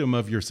victim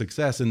of your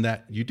success in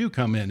that you do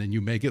come in and you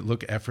make it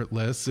look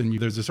effortless, and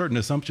there's a certain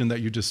assumption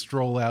that you just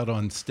stroll out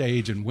on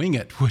stage and wing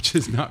it, which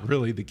is not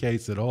really the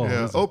case at all?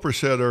 Yeah, Oprah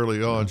said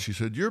early on, she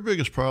said, "Your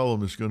biggest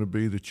problem is going to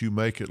be that you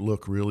make it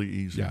look really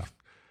easy." Yeah.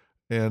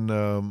 And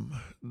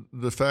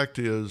the fact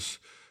is,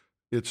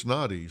 it's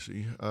not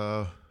easy.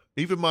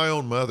 Even my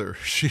own mother,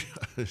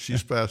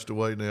 she's passed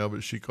away now,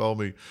 but she called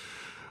me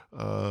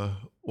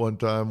one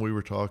time. We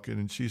were talking,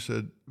 and she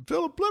said,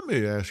 "Philip, let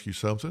me ask you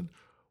something.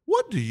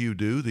 what do you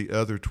do the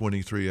other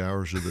 23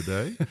 hours of the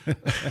day?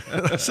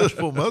 And I said,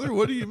 well, Mother,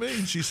 what do you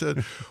mean? She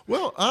said,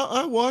 well,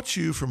 I watch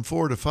you from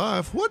 4 to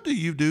 5. What do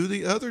you do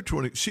the other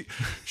 20?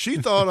 She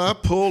thought I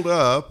pulled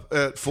up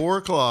at 4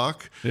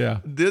 o'clock,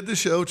 did the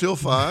show till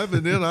 5,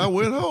 and then I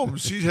went home.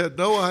 She had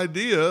no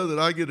idea that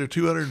I get a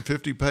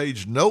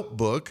 250-page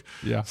notebook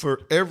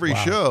for every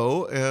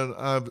show,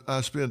 and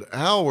I spend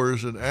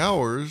hours and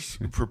hours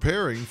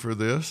preparing for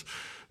this.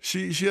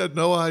 She had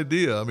no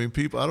idea. I mean,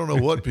 I don't know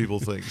what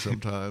people think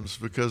sometimes,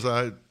 because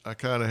I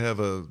kind of have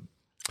an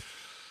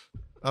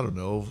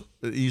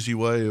easy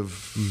way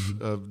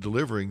of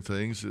delivering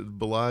things. It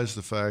belies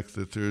the fact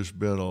that there's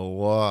been a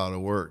lot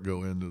of work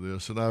go into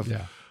this.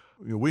 And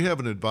we have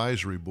an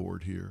advisory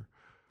board here.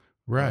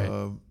 Right.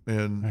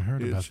 And I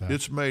heard about that.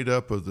 It's made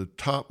up of the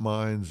top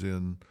minds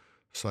in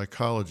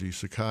psychology,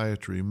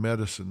 psychiatry,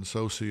 medicine,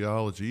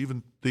 sociology,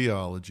 even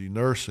theology,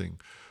 nursing.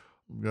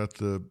 We've got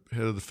the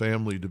head of the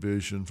family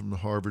division from the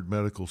Harvard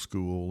Medical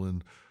School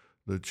and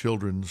the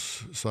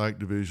children's psych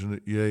division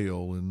at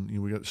Yale. And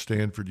we got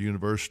Stanford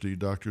University,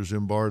 Dr.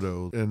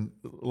 Zimbardo. And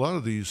a lot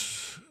of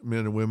these men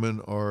and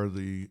women are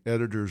the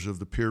editors of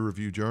the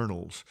peer-reviewed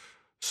journals.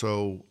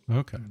 So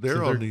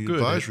they're on the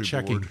advisory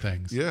checking board.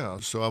 Things. Yeah.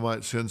 So I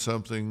might send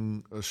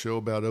a show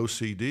about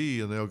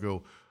OCD, and they'll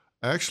go,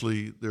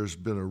 actually, there's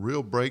been a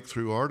real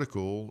breakthrough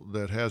article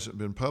that hasn't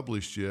been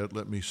published yet.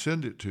 Let me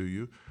send it to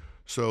you.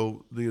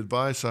 So the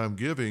advice I'm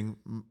giving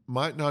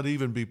might not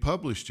even be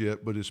published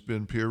yet, but it's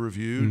been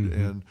peer-reviewed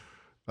and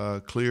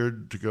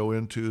cleared to go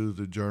into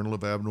the Journal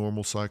of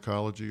Abnormal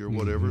Psychology or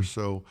whatever.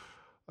 So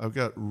I've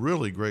got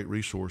really great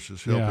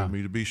resources helping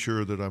me to be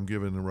sure that I'm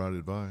giving the right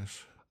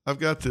advice. I've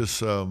got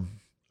this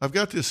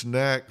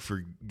knack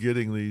for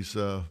getting these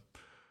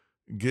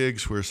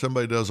gigs where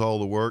somebody does all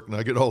the work and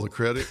I get all the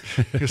credit,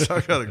 because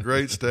I got a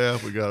great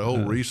staff. We got a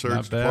whole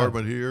research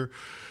department here.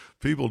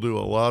 People do a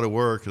lot of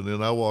work, and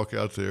then I walk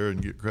out there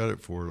and get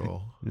credit for it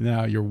all.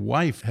 Now, your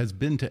wife has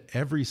been to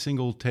every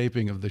single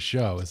taping of the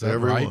show. Is that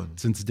right?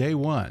 Since day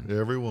one?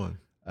 Everyone.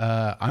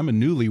 I'm a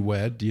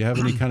newlywed. Do you have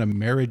any kind of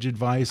marriage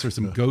advice or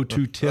some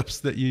go-to tips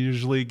that you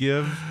usually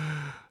give?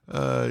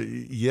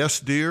 Yes,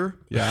 dear.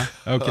 Yeah.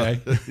 Okay.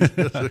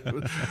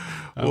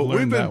 Well,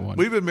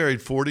 we've been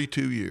married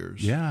 42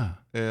 years. Yeah.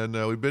 And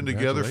we've been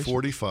together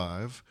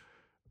 45.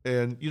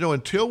 And,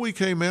 until we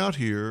came out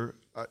here,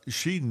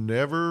 she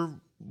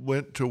never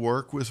went to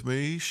work with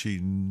me. She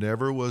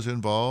never was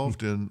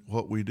involved in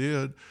what we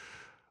did,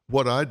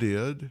 what I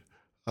did,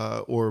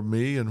 or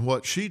me and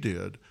what she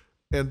did.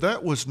 And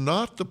that was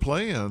not the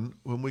plan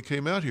when we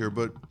came out here,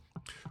 but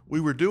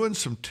we were doing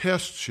some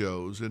test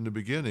shows in the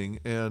beginning,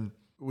 and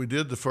we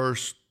did the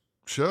first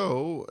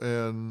show,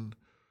 and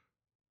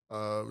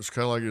it was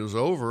kind of like it was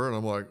over, and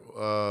I'm like,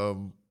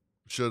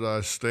 should I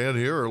stand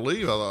here or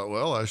leave? I thought,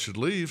 well, I should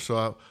leave.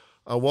 So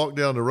I walked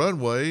down the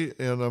runway,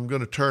 and I'm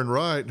going to turn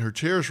right, and her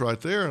chair's right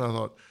there. And I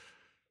thought,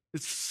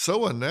 it's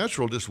so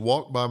unnatural to just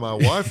walk by my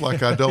wife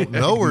like I don't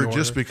know her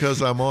just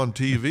because I'm on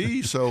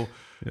TV. So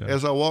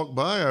as I walked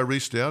by, I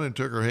reached down and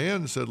took her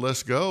hand and said,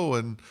 let's go.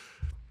 And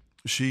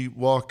she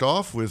walked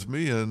off with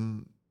me,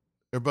 and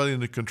everybody in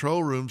the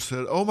control room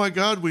said, oh, my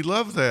God, we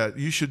love that.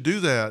 You should do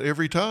that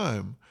every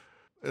time.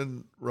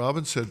 And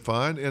Robin said,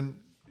 fine. And,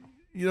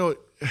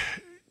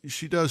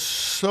 she does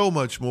so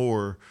much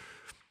more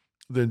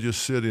than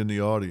just sit in the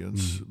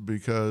audience,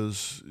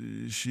 because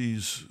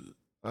she's,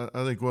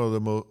 I think, one of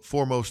the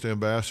foremost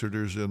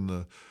ambassadors in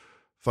the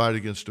fight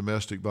against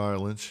domestic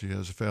violence. She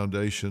has a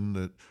foundation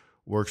that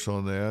works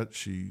on that.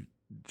 She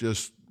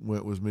just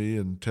went with me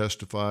and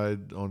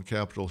testified on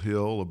Capitol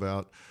Hill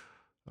about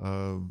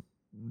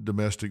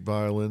domestic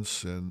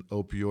violence and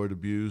opioid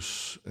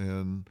abuse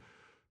and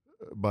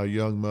by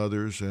young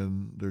mothers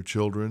and their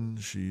children.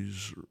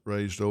 She's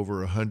raised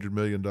over $100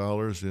 million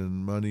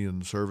in money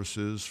and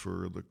services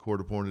for the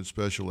Court-Appointed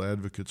Special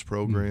Advocates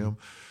Program.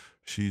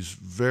 She's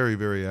very,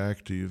 very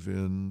active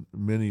in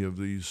many of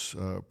these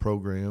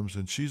programs,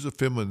 and she's a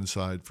feminine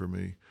side for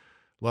me.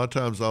 A lot of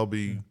times I'll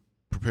be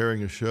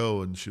preparing a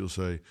show, and she'll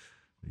say,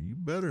 you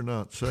better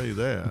not say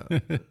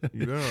that.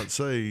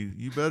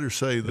 You better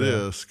say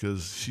this,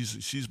 because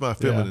she's my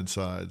feminine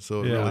side,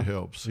 so it really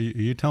helps. Are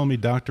you telling me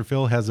Dr.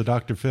 Phil has a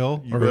Dr.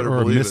 Phil or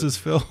Mrs.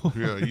 Phil?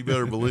 Yeah, you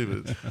better believe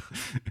it.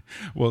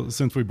 Well,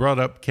 since we brought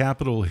up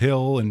Capitol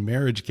Hill and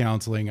marriage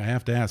counseling, I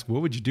have to ask,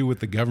 what would you do with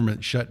the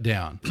government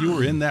shutdown? If you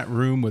were in that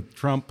room with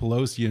Trump,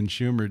 Pelosi, and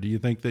Schumer, do you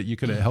think that you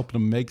could have helped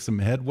them make some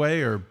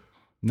headway or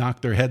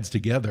knock their heads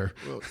together?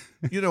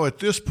 Well, at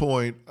this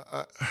point,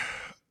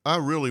 I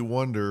really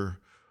wonder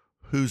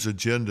whose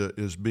agenda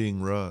is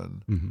being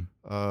run.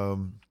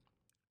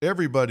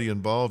 Everybody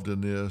involved in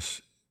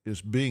this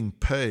is being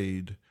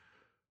paid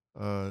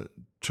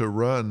to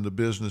run the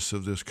business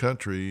of this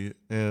country,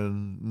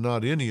 and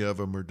not any of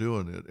them are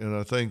doing it. And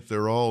I think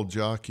they're all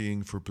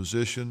jockeying for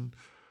position.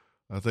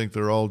 I think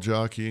they're all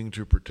jockeying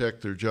to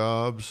protect their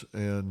jobs.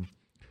 And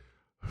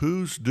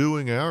who's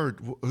doing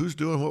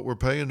what we're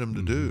paying them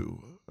to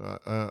do?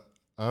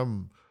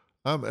 I'm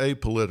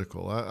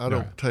apolitical. I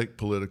don't take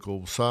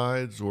political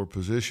sides or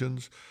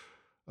positions.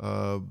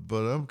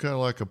 But I'm kind of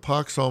like a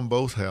pox on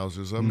both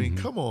houses. I mean,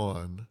 come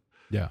on,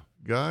 Yeah.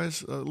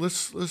 guys.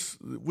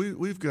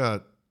 We've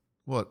got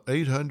what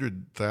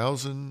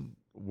 800,000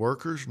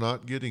 workers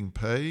not getting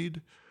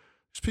paid.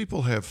 These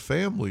people have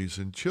families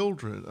and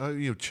children,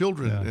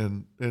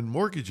 and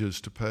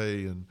mortgages to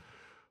pay and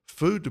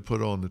food to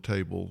put on the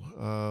table.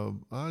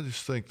 I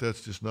just think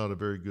that's just not a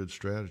very good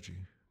strategy.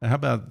 How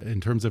about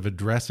in terms of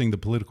addressing the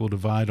political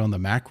divide on the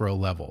macro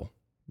level?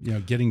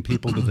 Getting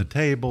people to the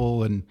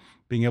table and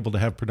being able to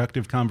have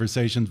productive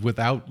conversations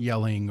without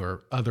yelling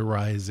or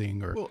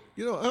otherizing. Or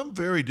Well, I'm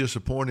very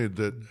disappointed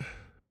that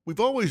we've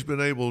always been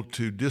able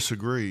to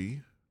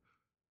disagree,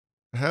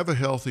 have a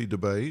healthy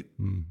debate,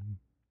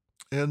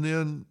 and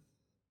then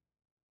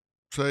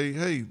say,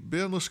 hey,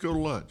 Ben, let's go to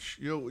lunch.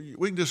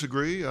 We can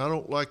disagree. I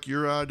don't like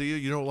your idea.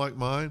 You don't like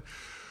mine.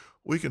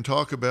 We can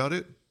talk about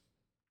it,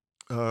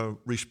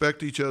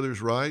 respect each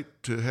other's right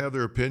to have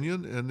their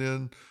opinion, and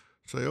then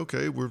say,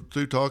 okay, we're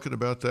through talking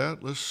about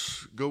that.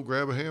 Let's go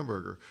grab a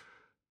hamburger.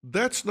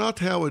 That's not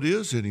how it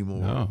is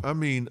anymore. No. I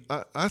mean,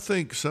 I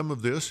think some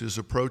of this is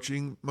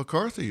approaching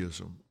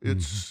McCarthyism.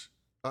 It's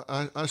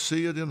I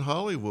see it in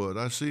Hollywood.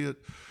 I see it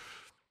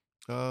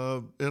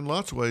in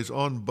lots of ways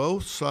on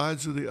both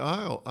sides of the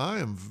aisle. I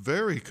am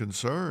very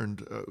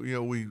concerned.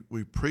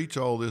 We preach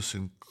all this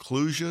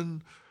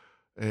inclusion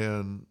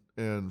and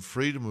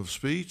freedom of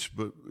speech,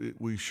 but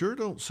we sure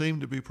don't seem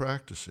to be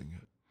practicing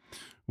it.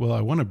 Well,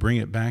 I want to bring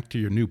it back to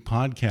your new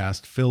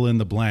podcast, Fill in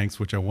the Blanks,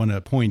 which I want to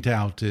point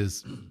out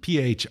is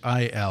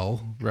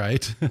PHIL,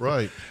 right?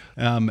 Right.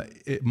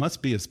 It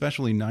must be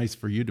especially nice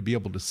for you to be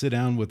able to sit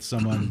down with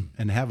someone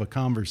and have a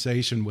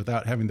conversation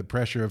without having the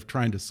pressure of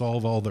trying to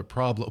solve all their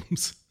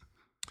problems.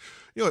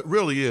 It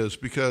really is,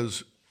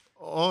 because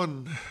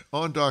on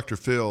Dr.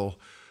 Phil,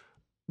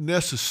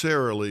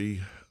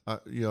 necessarily,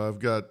 I've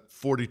got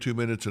 42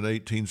 minutes and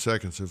 18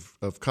 seconds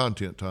of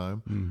content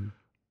time.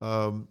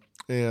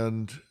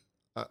 And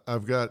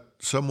I've got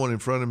someone in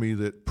front of me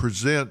that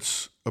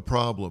presents a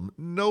problem.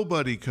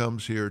 Nobody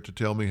comes here to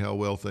tell me how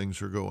well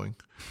things are going.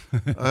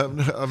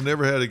 I've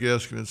never had a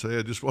guest come and say,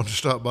 I just want to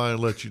stop by and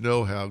let you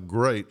know how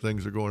great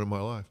things are going in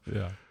my life.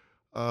 Yeah.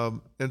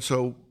 And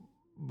so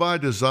by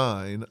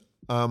design,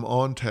 I'm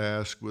on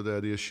task with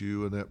that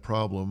issue and that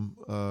problem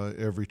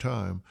every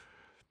time.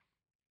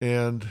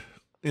 And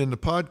in the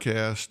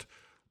podcast,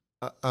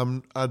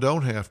 I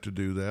don't have to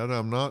do that.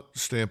 I'm not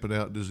stamping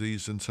out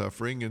disease and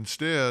suffering.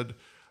 Instead,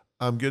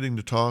 I'm getting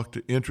to talk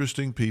to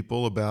interesting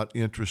people about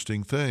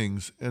interesting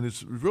things. And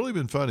it's really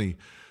been funny.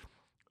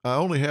 I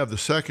only have the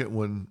second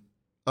one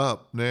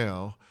up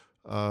now.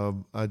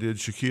 I did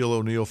Shaquille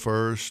O'Neal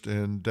first,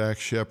 and Dax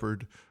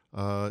Shepard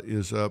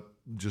is up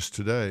just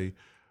today.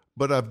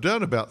 But I've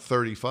done about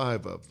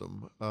 35 of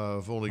them.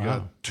 I've only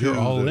got 2 You're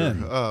all that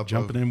in, are up.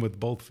 jumping in with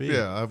both feet.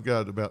 Yeah, I've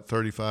got about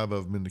 35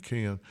 of them in the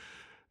can.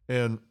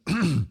 And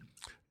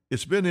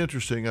it's been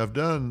interesting. I've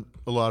done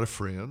a lot of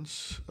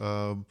friends,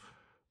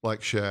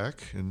 like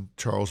Shaq and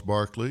Charles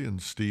Barkley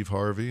and Steve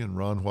Harvey and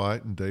Ron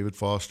White and David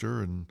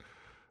Foster and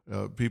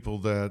people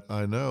that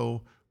I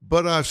know.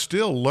 But I've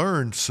still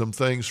learned some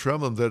things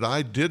from them that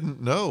I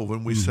didn't know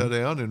when we sat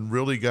down and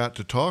really got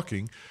to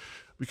talking.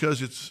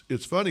 Because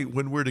it's funny,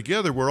 when we're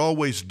together, we're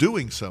always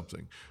doing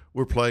something.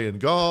 We're playing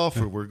golf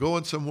or we're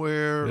going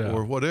somewhere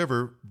or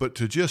whatever. But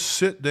to just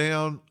sit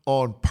down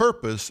on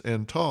purpose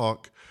and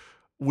talk,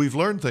 we've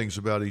learned things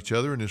about each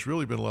other, and it's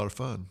really been a lot of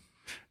fun.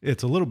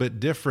 It's a little bit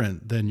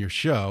different than your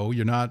show.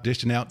 You're not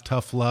dishing out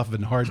tough love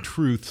and hard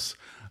truths.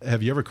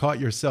 Have you ever caught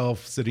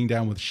yourself sitting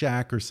down with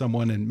Shaq or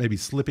someone and maybe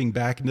slipping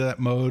back into that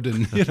mode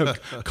and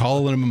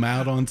calling them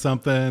out on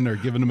something or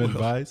giving them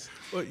advice?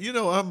 Well,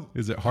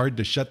 Is it hard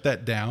to shut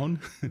that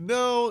down?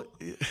 No,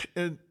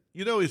 and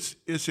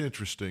it's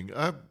interesting.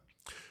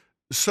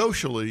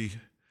 Socially,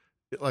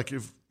 like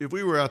if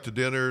we were out to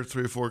dinner,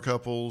 3 or 4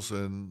 couples,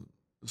 and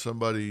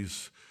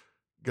somebody's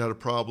got a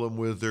problem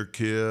with their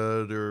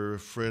kid or a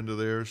friend of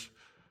theirs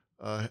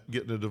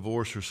getting a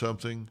divorce or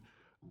something,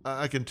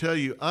 I can tell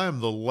you I am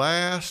the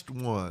last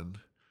one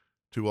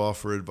to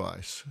offer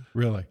advice.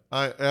 Really?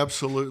 I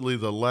absolutely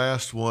the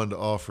last one to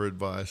offer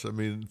advice. I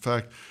mean, in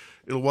fact,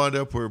 it'll wind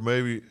up where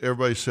maybe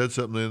everybody said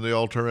something and they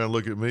all turn around and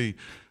look at me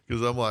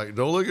because I'm like,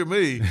 don't look at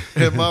me.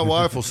 And my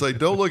wife will say,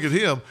 don't look at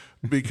him,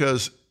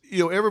 because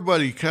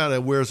everybody kind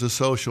of wears a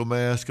social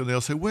mask and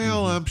they'll say,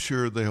 well, I'm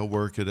sure they'll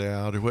work it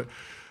out. Or what.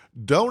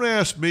 Don't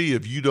ask me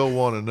if you don't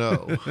want to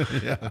know.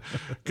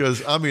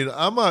 Because, I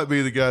might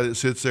be the guy that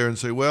sits there and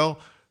say, well,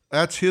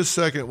 that's his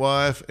second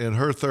wife and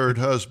her third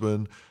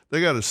husband.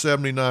 They got a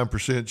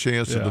 79%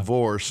 chance of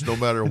divorce no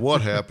matter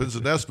what happens,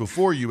 and that's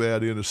before you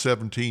add in a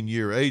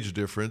 17-year age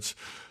difference.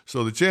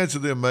 So the chance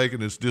of them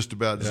making is just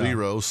about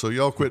zero. So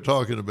y'all quit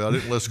talking about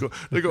it and let's go.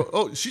 They go,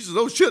 oh, she says,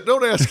 oh, shit,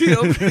 don't ask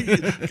him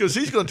because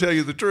he's going to tell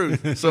you the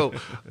truth. So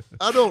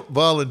I don't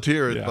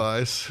volunteer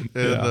advice.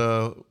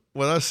 And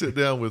when I sit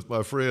down with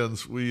my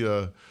friends, we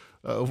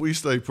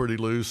stay pretty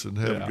loose and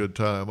have a good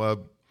time.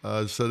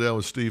 I sat down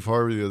with Steve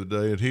Harvey the other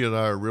day, and he and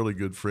I are really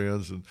good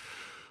friends. And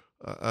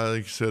I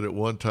think he said at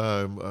one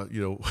time,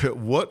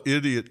 what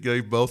idiot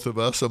gave both of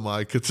us a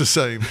mic at the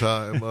same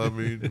time? I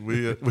mean,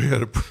 we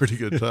had a pretty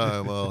good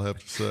time, I'll have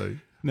to say.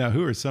 Now,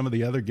 who are some of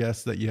the other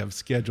guests that you have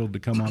scheduled to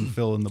come on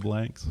Fill in the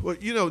Blanks? Well,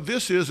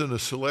 this isn't a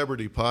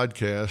celebrity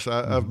podcast.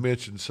 I've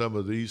mentioned some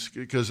of these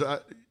because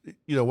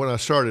when I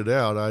started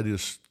out, I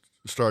just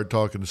started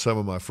talking to some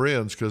of my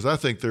friends because I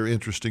think they're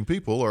interesting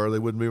people, or they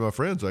wouldn't be my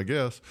friends, I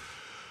guess.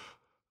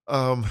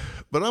 But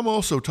I'm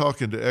also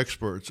talking to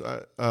experts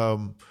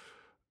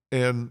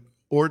and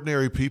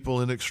ordinary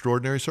people in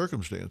extraordinary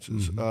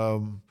circumstances.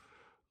 One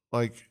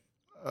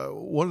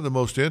of the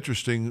most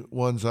interesting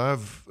ones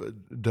I've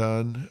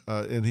done,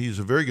 and he's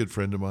a very good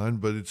friend of mine,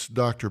 but it's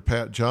Dr.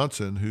 Pat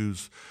Johnson,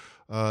 who's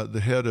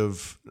the head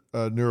of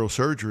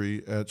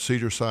neurosurgery at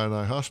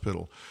Cedars-Sinai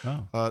Hospital.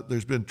 Oh.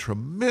 There's been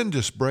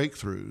tremendous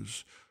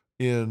breakthroughs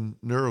in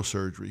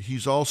neurosurgery.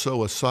 He's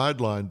also a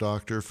sideline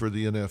doctor for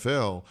the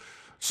NFL.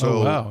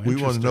 So we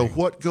want to know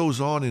what goes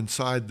on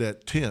inside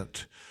that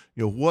tent.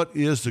 What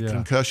is the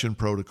concussion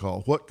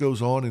protocol? What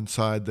goes on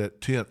inside that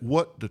tent?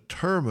 What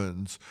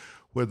determines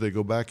whether they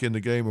go back in the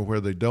game or where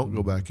they don't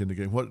go back in the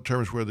game? What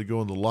determines whether they go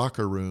in the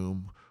locker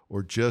room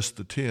or just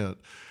the tent?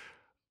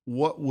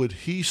 What would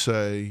he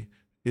say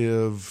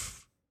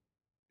if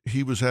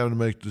he was having to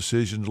make the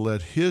decision to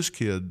let his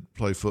kid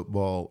play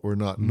football or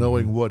not,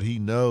 knowing what he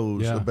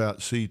knows about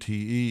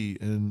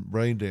CTE and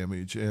brain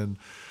damage and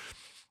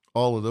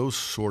all of those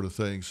sort of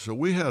things? So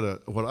we had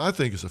what I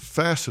think is a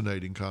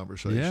fascinating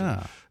conversation.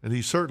 Yeah. And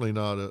he's certainly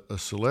not a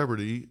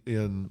celebrity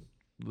in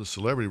the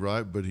celebrity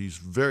right, but he's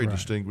very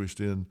distinguished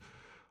in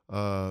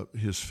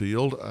his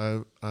field.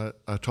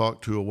 I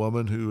talked to a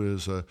woman who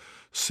is a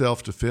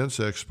self-defense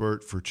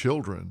expert for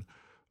children,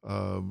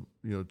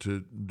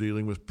 to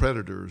dealing with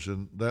predators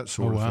and that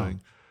sort of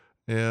thing.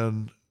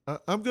 And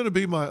I'm going to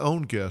be my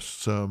own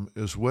guest some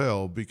as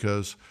well,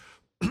 because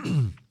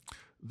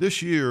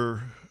this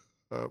year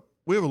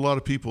we have a lot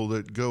of people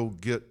that go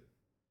get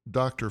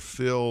Dr.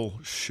 Phil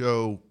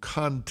show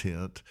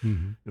content,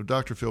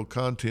 Dr. Phil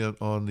content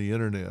on the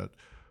internet.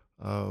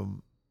 I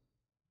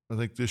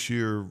think this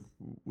year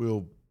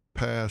we'll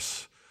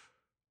pass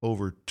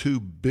over 2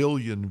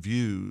 billion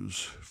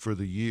views for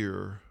the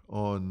year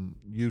on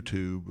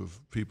YouTube of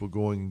people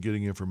going and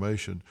getting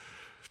information.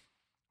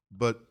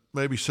 But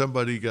maybe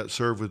somebody got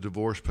served with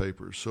divorce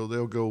papers, so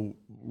they'll go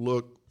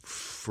look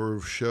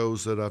for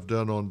shows that I've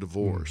done on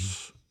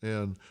divorce.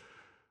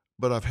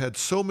 But I've had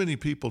so many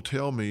people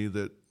tell me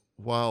that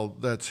while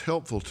that's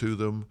helpful to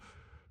them,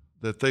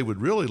 that they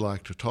would really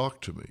like to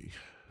talk to me.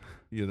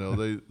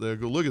 They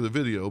go look at the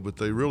video, but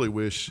they really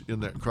wish in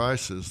that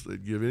crisis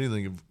they'd give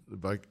anything if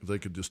they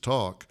could just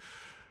talk.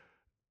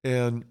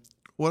 And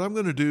what I'm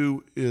going to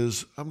do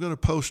is I'm going to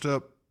post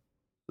up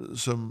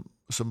some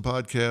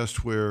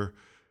podcast where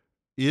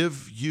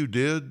if you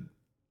did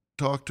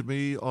talk to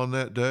me on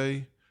that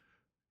day,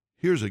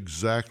 here's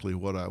exactly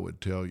what I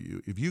would tell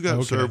you. If you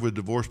got served with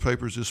divorce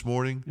papers this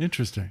morning,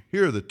 interesting.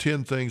 Here are the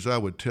 10 things I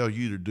would tell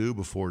you to do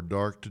before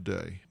dark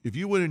today. If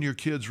you went in your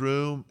kid's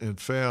room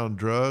and found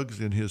drugs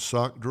in his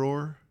sock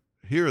drawer,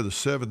 here are the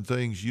 7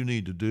 things you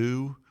need to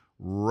do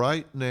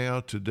right now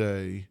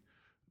today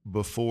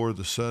before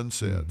the sun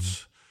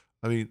sets.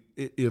 I mean,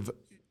 if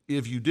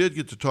you did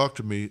get to talk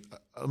to me,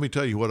 let me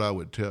tell you what I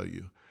would tell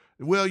you.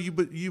 Well,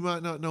 but you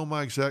might not know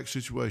my exact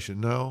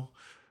situation. No.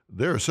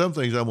 There are some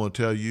things I'm going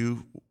to tell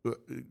you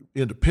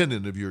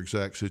independent of your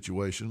exact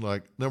situation.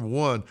 Like, number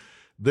one,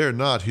 they're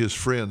not his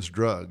friend's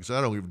drugs.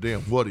 I don't give a damn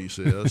what he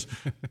says.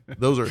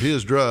 Those are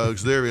his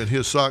drugs. They're in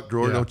his sock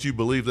drawer. Yeah. Don't you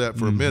believe that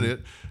for a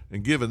minute?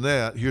 And given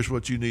that, here's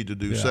what you need to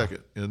do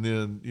second. And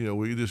then,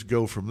 we just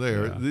go from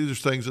there. Yeah. These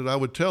are things that I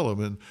would tell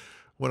them. And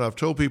when I've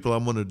told people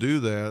I'm going to do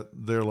that,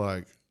 they're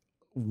like,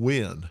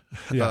 when?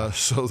 Yeah.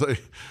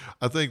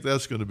 I think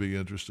that's going to be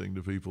interesting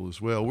to people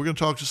as well. We're going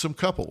to talk to some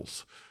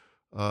couples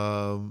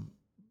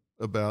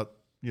about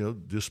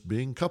just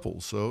being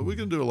couples. So we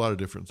can do a lot of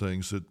different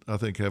things that I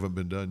think haven't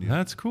been done yet.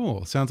 That's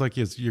cool. Sounds like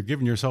you're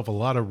giving yourself a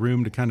lot of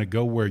room to kind of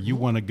go where you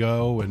want to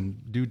go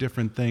and do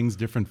different things,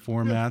 different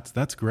formats. Yeah.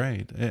 That's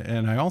great.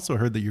 And I also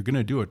heard that you're going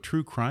to do a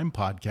true crime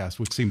podcast,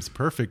 which seems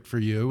perfect for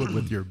you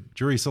with your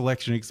jury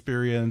selection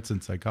experience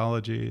and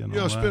psychology and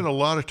all that. I spent a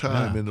lot of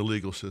time in the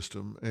legal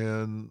system,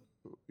 and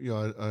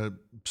I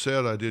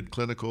said I did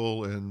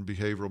clinical and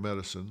behavioral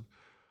medicine.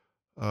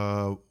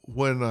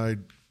 When I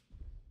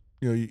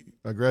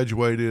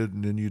graduated,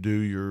 and then you do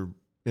your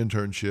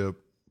internship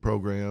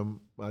program.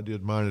 I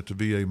did mine at the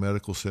VA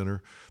Medical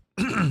Center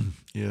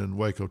in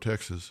Waco,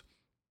 Texas.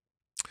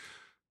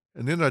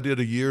 And then I did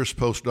a year's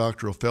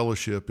postdoctoral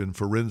fellowship in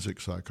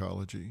forensic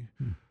psychology.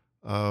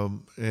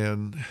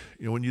 And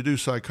when you do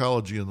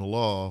psychology in the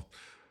law,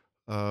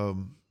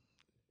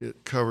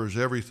 it covers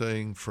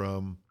everything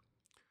from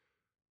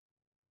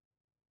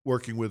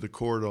working with the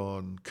court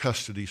on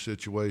custody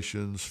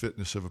situations,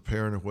 fitness of a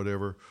parent or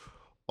whatever,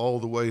 all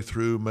the way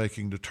through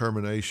making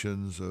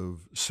determinations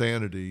of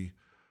sanity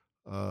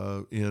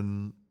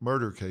in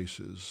murder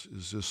cases.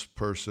 Is this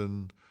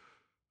person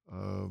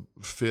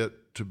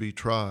fit to be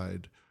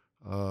tried?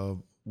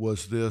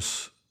 Was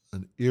this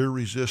an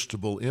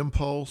irresistible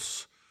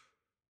impulse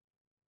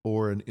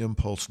or an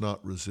impulse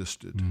not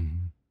resisted.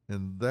 Mm-hmm.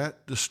 And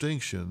that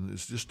distinction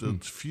is just a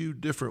few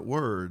different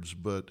words,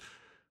 but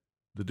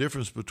the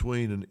difference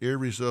between an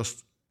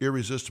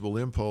irresistible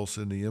impulse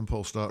and the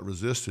impulse not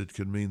resisted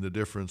can mean the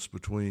difference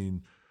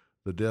between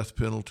the death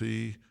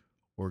penalty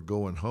or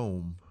going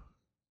home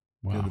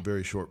in a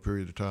very short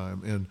period of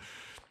time. And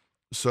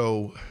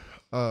so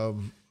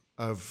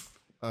I've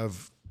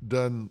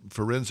done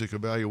forensic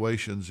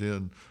evaluations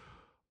in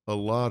a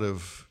lot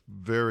of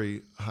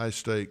very high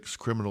stakes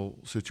criminal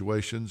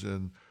situations,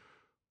 and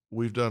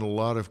we've done a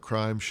lot of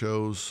crime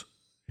shows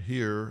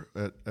here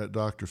at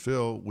Dr.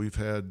 Phil. We've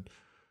had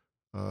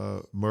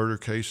murder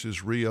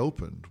cases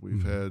reopened.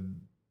 We've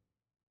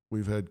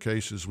had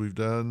cases we've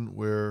done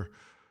where,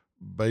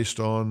 based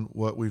on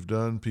what we've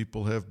done,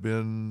 people have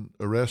been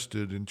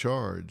arrested and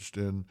charged.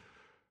 And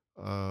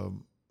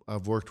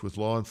I've worked with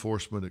law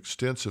enforcement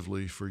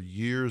extensively for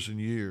years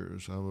and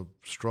years. I'm a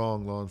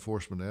strong law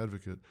enforcement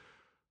advocate.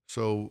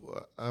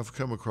 So I've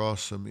come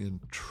across some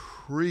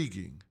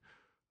intriguing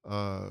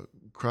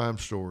crime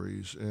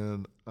stories,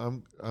 and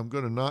I'm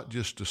going to not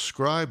just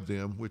describe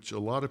them, which a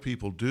lot of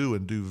people do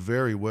and do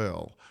very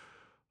well.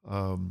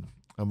 I'm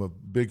a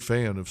big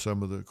fan of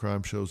some of the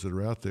crime shows that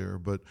are out there,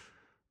 but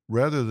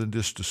rather than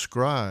just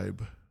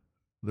describe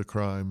the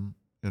crime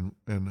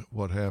and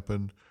what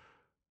happened,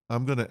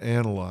 I'm going to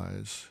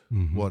analyze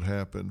what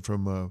happened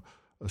from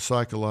a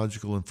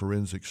psychological and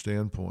forensic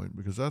standpoint,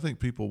 because I think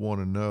people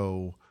want to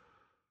know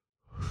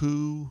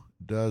who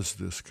does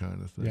this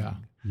kind of thing.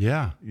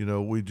 Yeah. You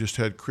know, we just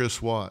had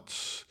Chris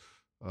Watts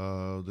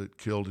that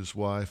killed his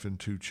wife and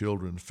 2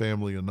 children,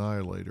 family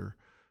annihilator.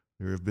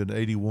 There have been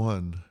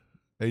 81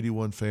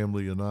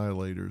 family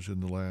annihilators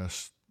in the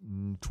last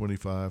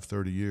 25,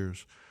 30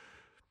 years.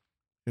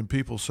 And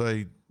people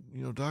say,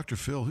 you know, Dr.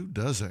 Phil, who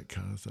does that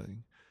kind of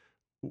thing?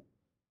 You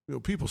know,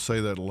 people say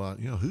that a lot.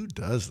 You know, who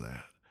does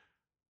that?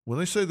 When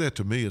they say that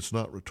to me, it's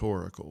not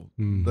rhetorical.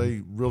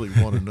 They really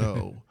want to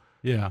know.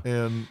 Yeah.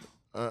 And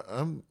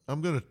I'm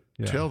going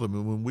to tell them,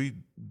 and when we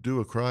do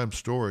a crime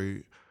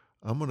story,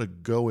 I'm going to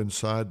go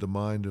inside the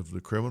mind of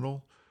the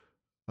criminal.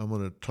 I'm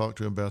going to talk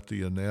to him about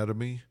the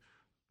anatomy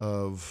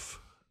of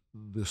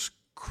this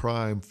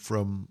crime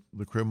from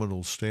the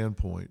criminal's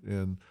standpoint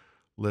and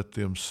let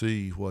them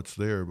see what's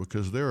there,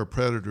 because there are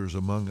predators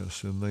among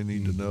us, and they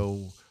need to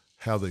know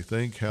how they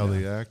think, how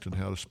they act, and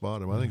how to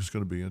spot them. I think it's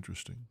going to be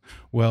interesting.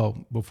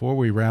 Well, before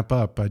we wrap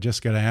up, I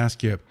just got to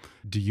ask you,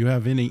 do you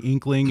have any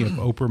inkling if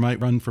Oprah might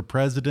run for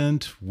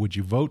president? Would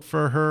you vote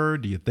for her?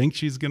 Do you think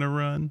she's going to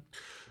run?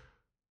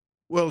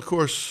 Well, of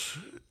course,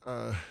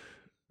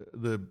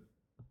 the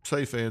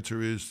safe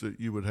answer is that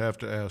you would have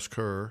to ask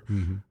her.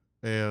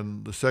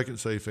 And the second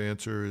safe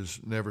answer is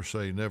never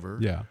say never.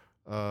 Yeah.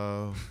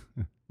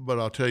 But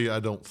I'll tell you,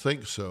 I don't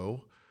think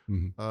so.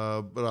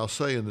 But I'll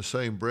say in the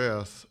same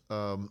breath,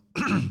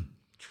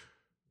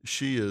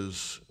 she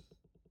is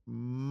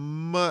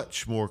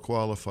much more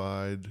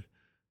qualified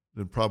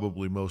than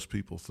probably most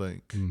people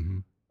think.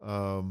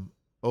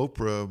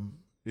 Oprah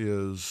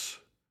is,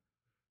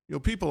 you know,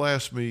 people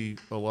ask me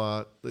a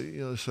lot,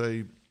 they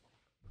say,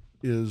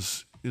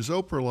 is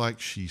Oprah like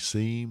she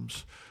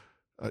seems?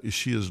 Is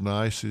she as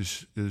nice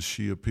as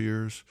she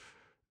appears?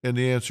 And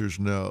the answer is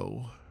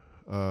no.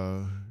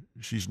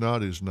 She's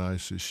not as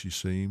nice as she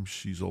seems.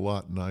 She's a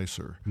lot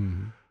nicer.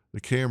 The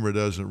camera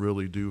doesn't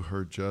really do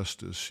her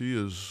justice. She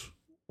is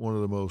one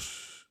of the most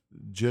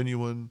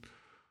genuine,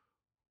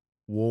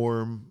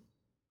 warm,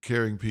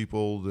 caring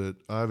people that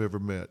I've ever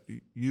met.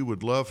 You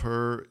would love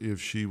her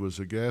if she was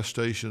a gas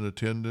station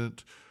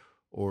attendant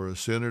or a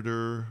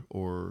senator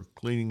or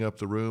cleaning up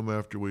the room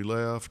after we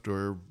left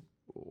or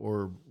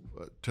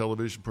a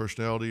television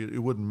personality.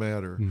 It wouldn't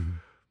matter.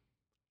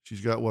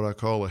 She's got what I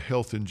call a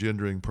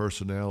health-engendering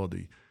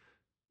personality.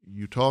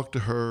 You talk to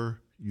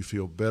her, you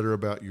feel better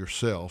about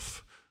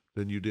yourself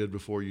than you did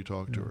before you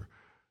talked to her.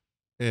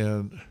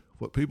 And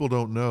what people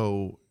don't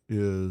know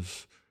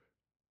is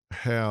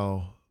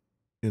how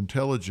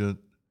intelligent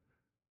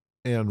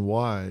and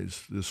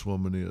wise this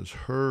woman is.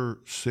 Her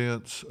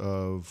sense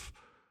of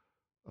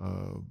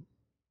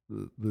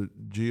the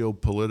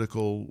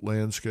geopolitical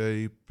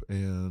landscape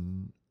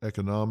and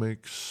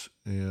economics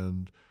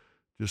and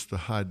just the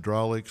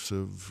hydraulics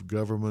of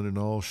government and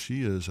all,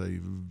 she is a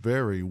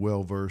very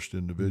well-versed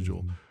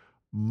individual,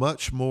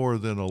 much more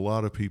than a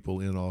lot of people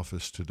in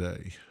office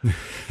today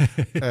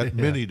at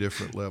many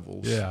different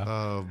levels.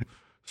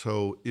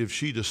 So if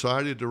she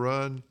decided to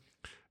run,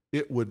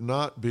 it would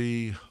not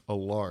be a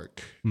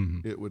lark.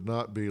 It would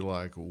not be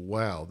like,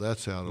 wow,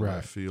 that's out of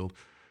left field.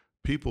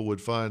 People would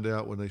find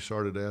out when they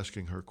started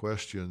asking her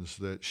questions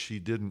that she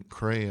didn't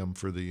cram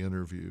for the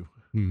interview.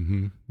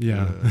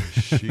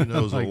 She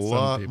knows like a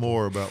lot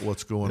more about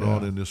what's going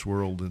on in this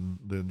world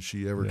than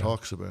she ever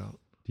talks about.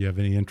 Do you have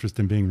any interest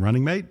in being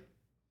running mate?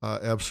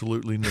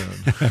 Absolutely none.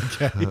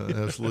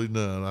 Absolutely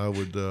none. I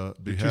would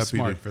be Too happy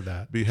smart for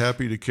that. Be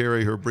happy to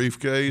carry her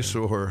briefcase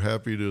or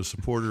happy to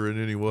support her in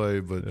any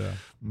way. But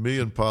me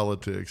and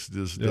politics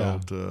just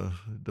don't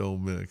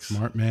mix.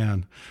 Smart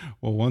man.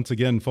 Well, once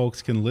again,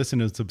 folks can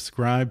listen and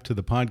subscribe to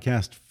the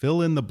podcast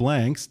Fill in the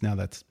Blanks. Now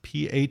that's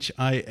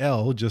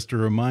PHIL, just a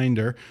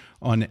reminder,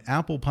 on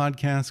Apple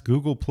Podcasts,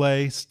 Google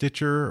Play,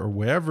 Stitcher, or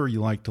wherever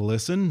you like to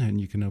listen. And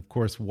you can, of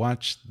course,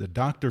 watch the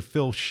Dr.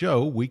 Phil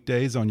Show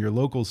weekdays on your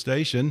local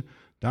station.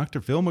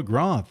 Dr. Phil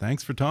McGraw,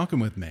 thanks for talking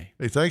with me.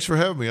 Hey, thanks for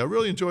having me. I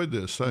really enjoyed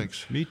this.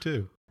 Thanks. Me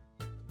too.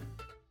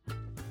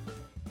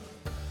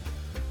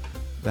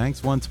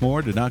 Thanks once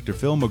more to Dr.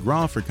 Phil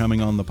McGraw for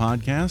coming on the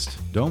podcast.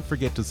 Don't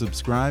forget to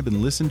subscribe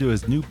and listen to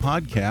his new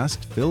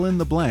podcast, Fill in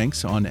the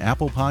Blanks, on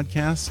Apple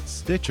Podcasts,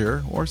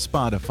 Stitcher, or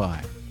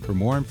Spotify. For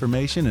more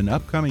information and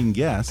upcoming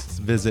guests,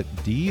 visit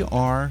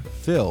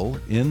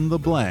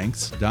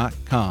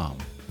drphilintheblanks.com.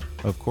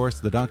 Of course,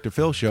 the Dr.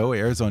 Phil Show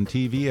airs on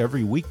TV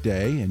every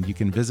weekday, and you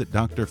can visit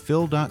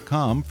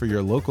drphil.com for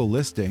your local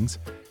listings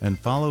and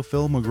follow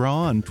Phil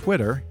McGraw on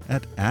Twitter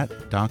at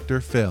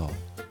 @DrPhil.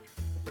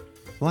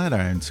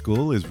 Flatiron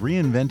School is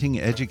reinventing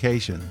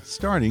education,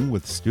 starting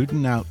with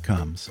student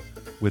outcomes.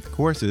 With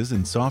courses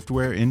in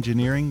software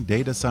engineering,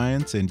 data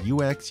science, and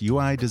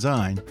UX/UI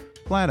design,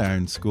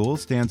 Flatiron School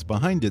stands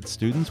behind its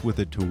students with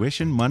a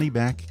tuition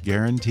money-back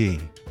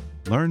guarantee.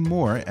 Learn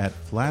more at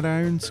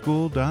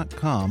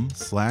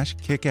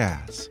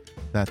flatironschool.com/kickass.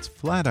 That's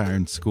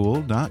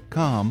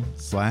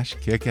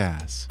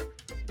flatironschool.com/kickass.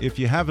 If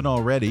you haven't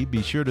already,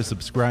 be sure to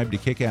subscribe to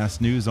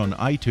Kickass News on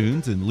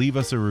iTunes and leave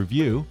us a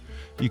review.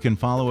 You can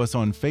follow us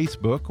on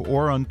Facebook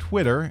or on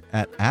Twitter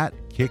at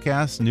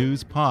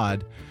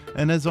 @KickassNewsPod.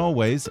 And as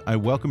always, I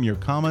welcome your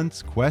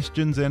comments,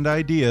 questions, and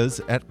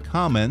ideas at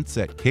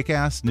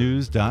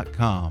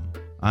comments@kickassnews.com.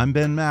 I'm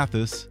Ben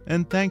Mathis,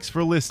 and thanks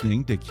for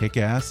listening to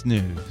Kickass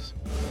News.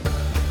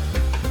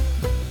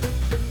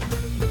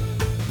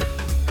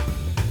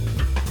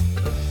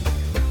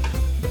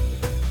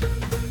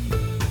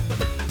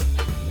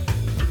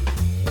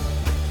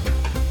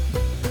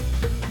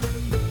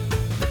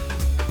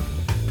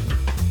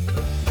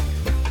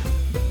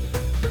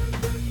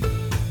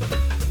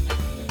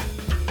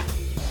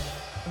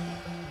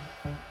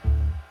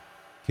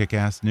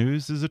 Kickass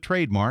News is a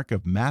trademark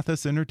of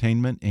Mathis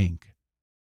Entertainment, Inc.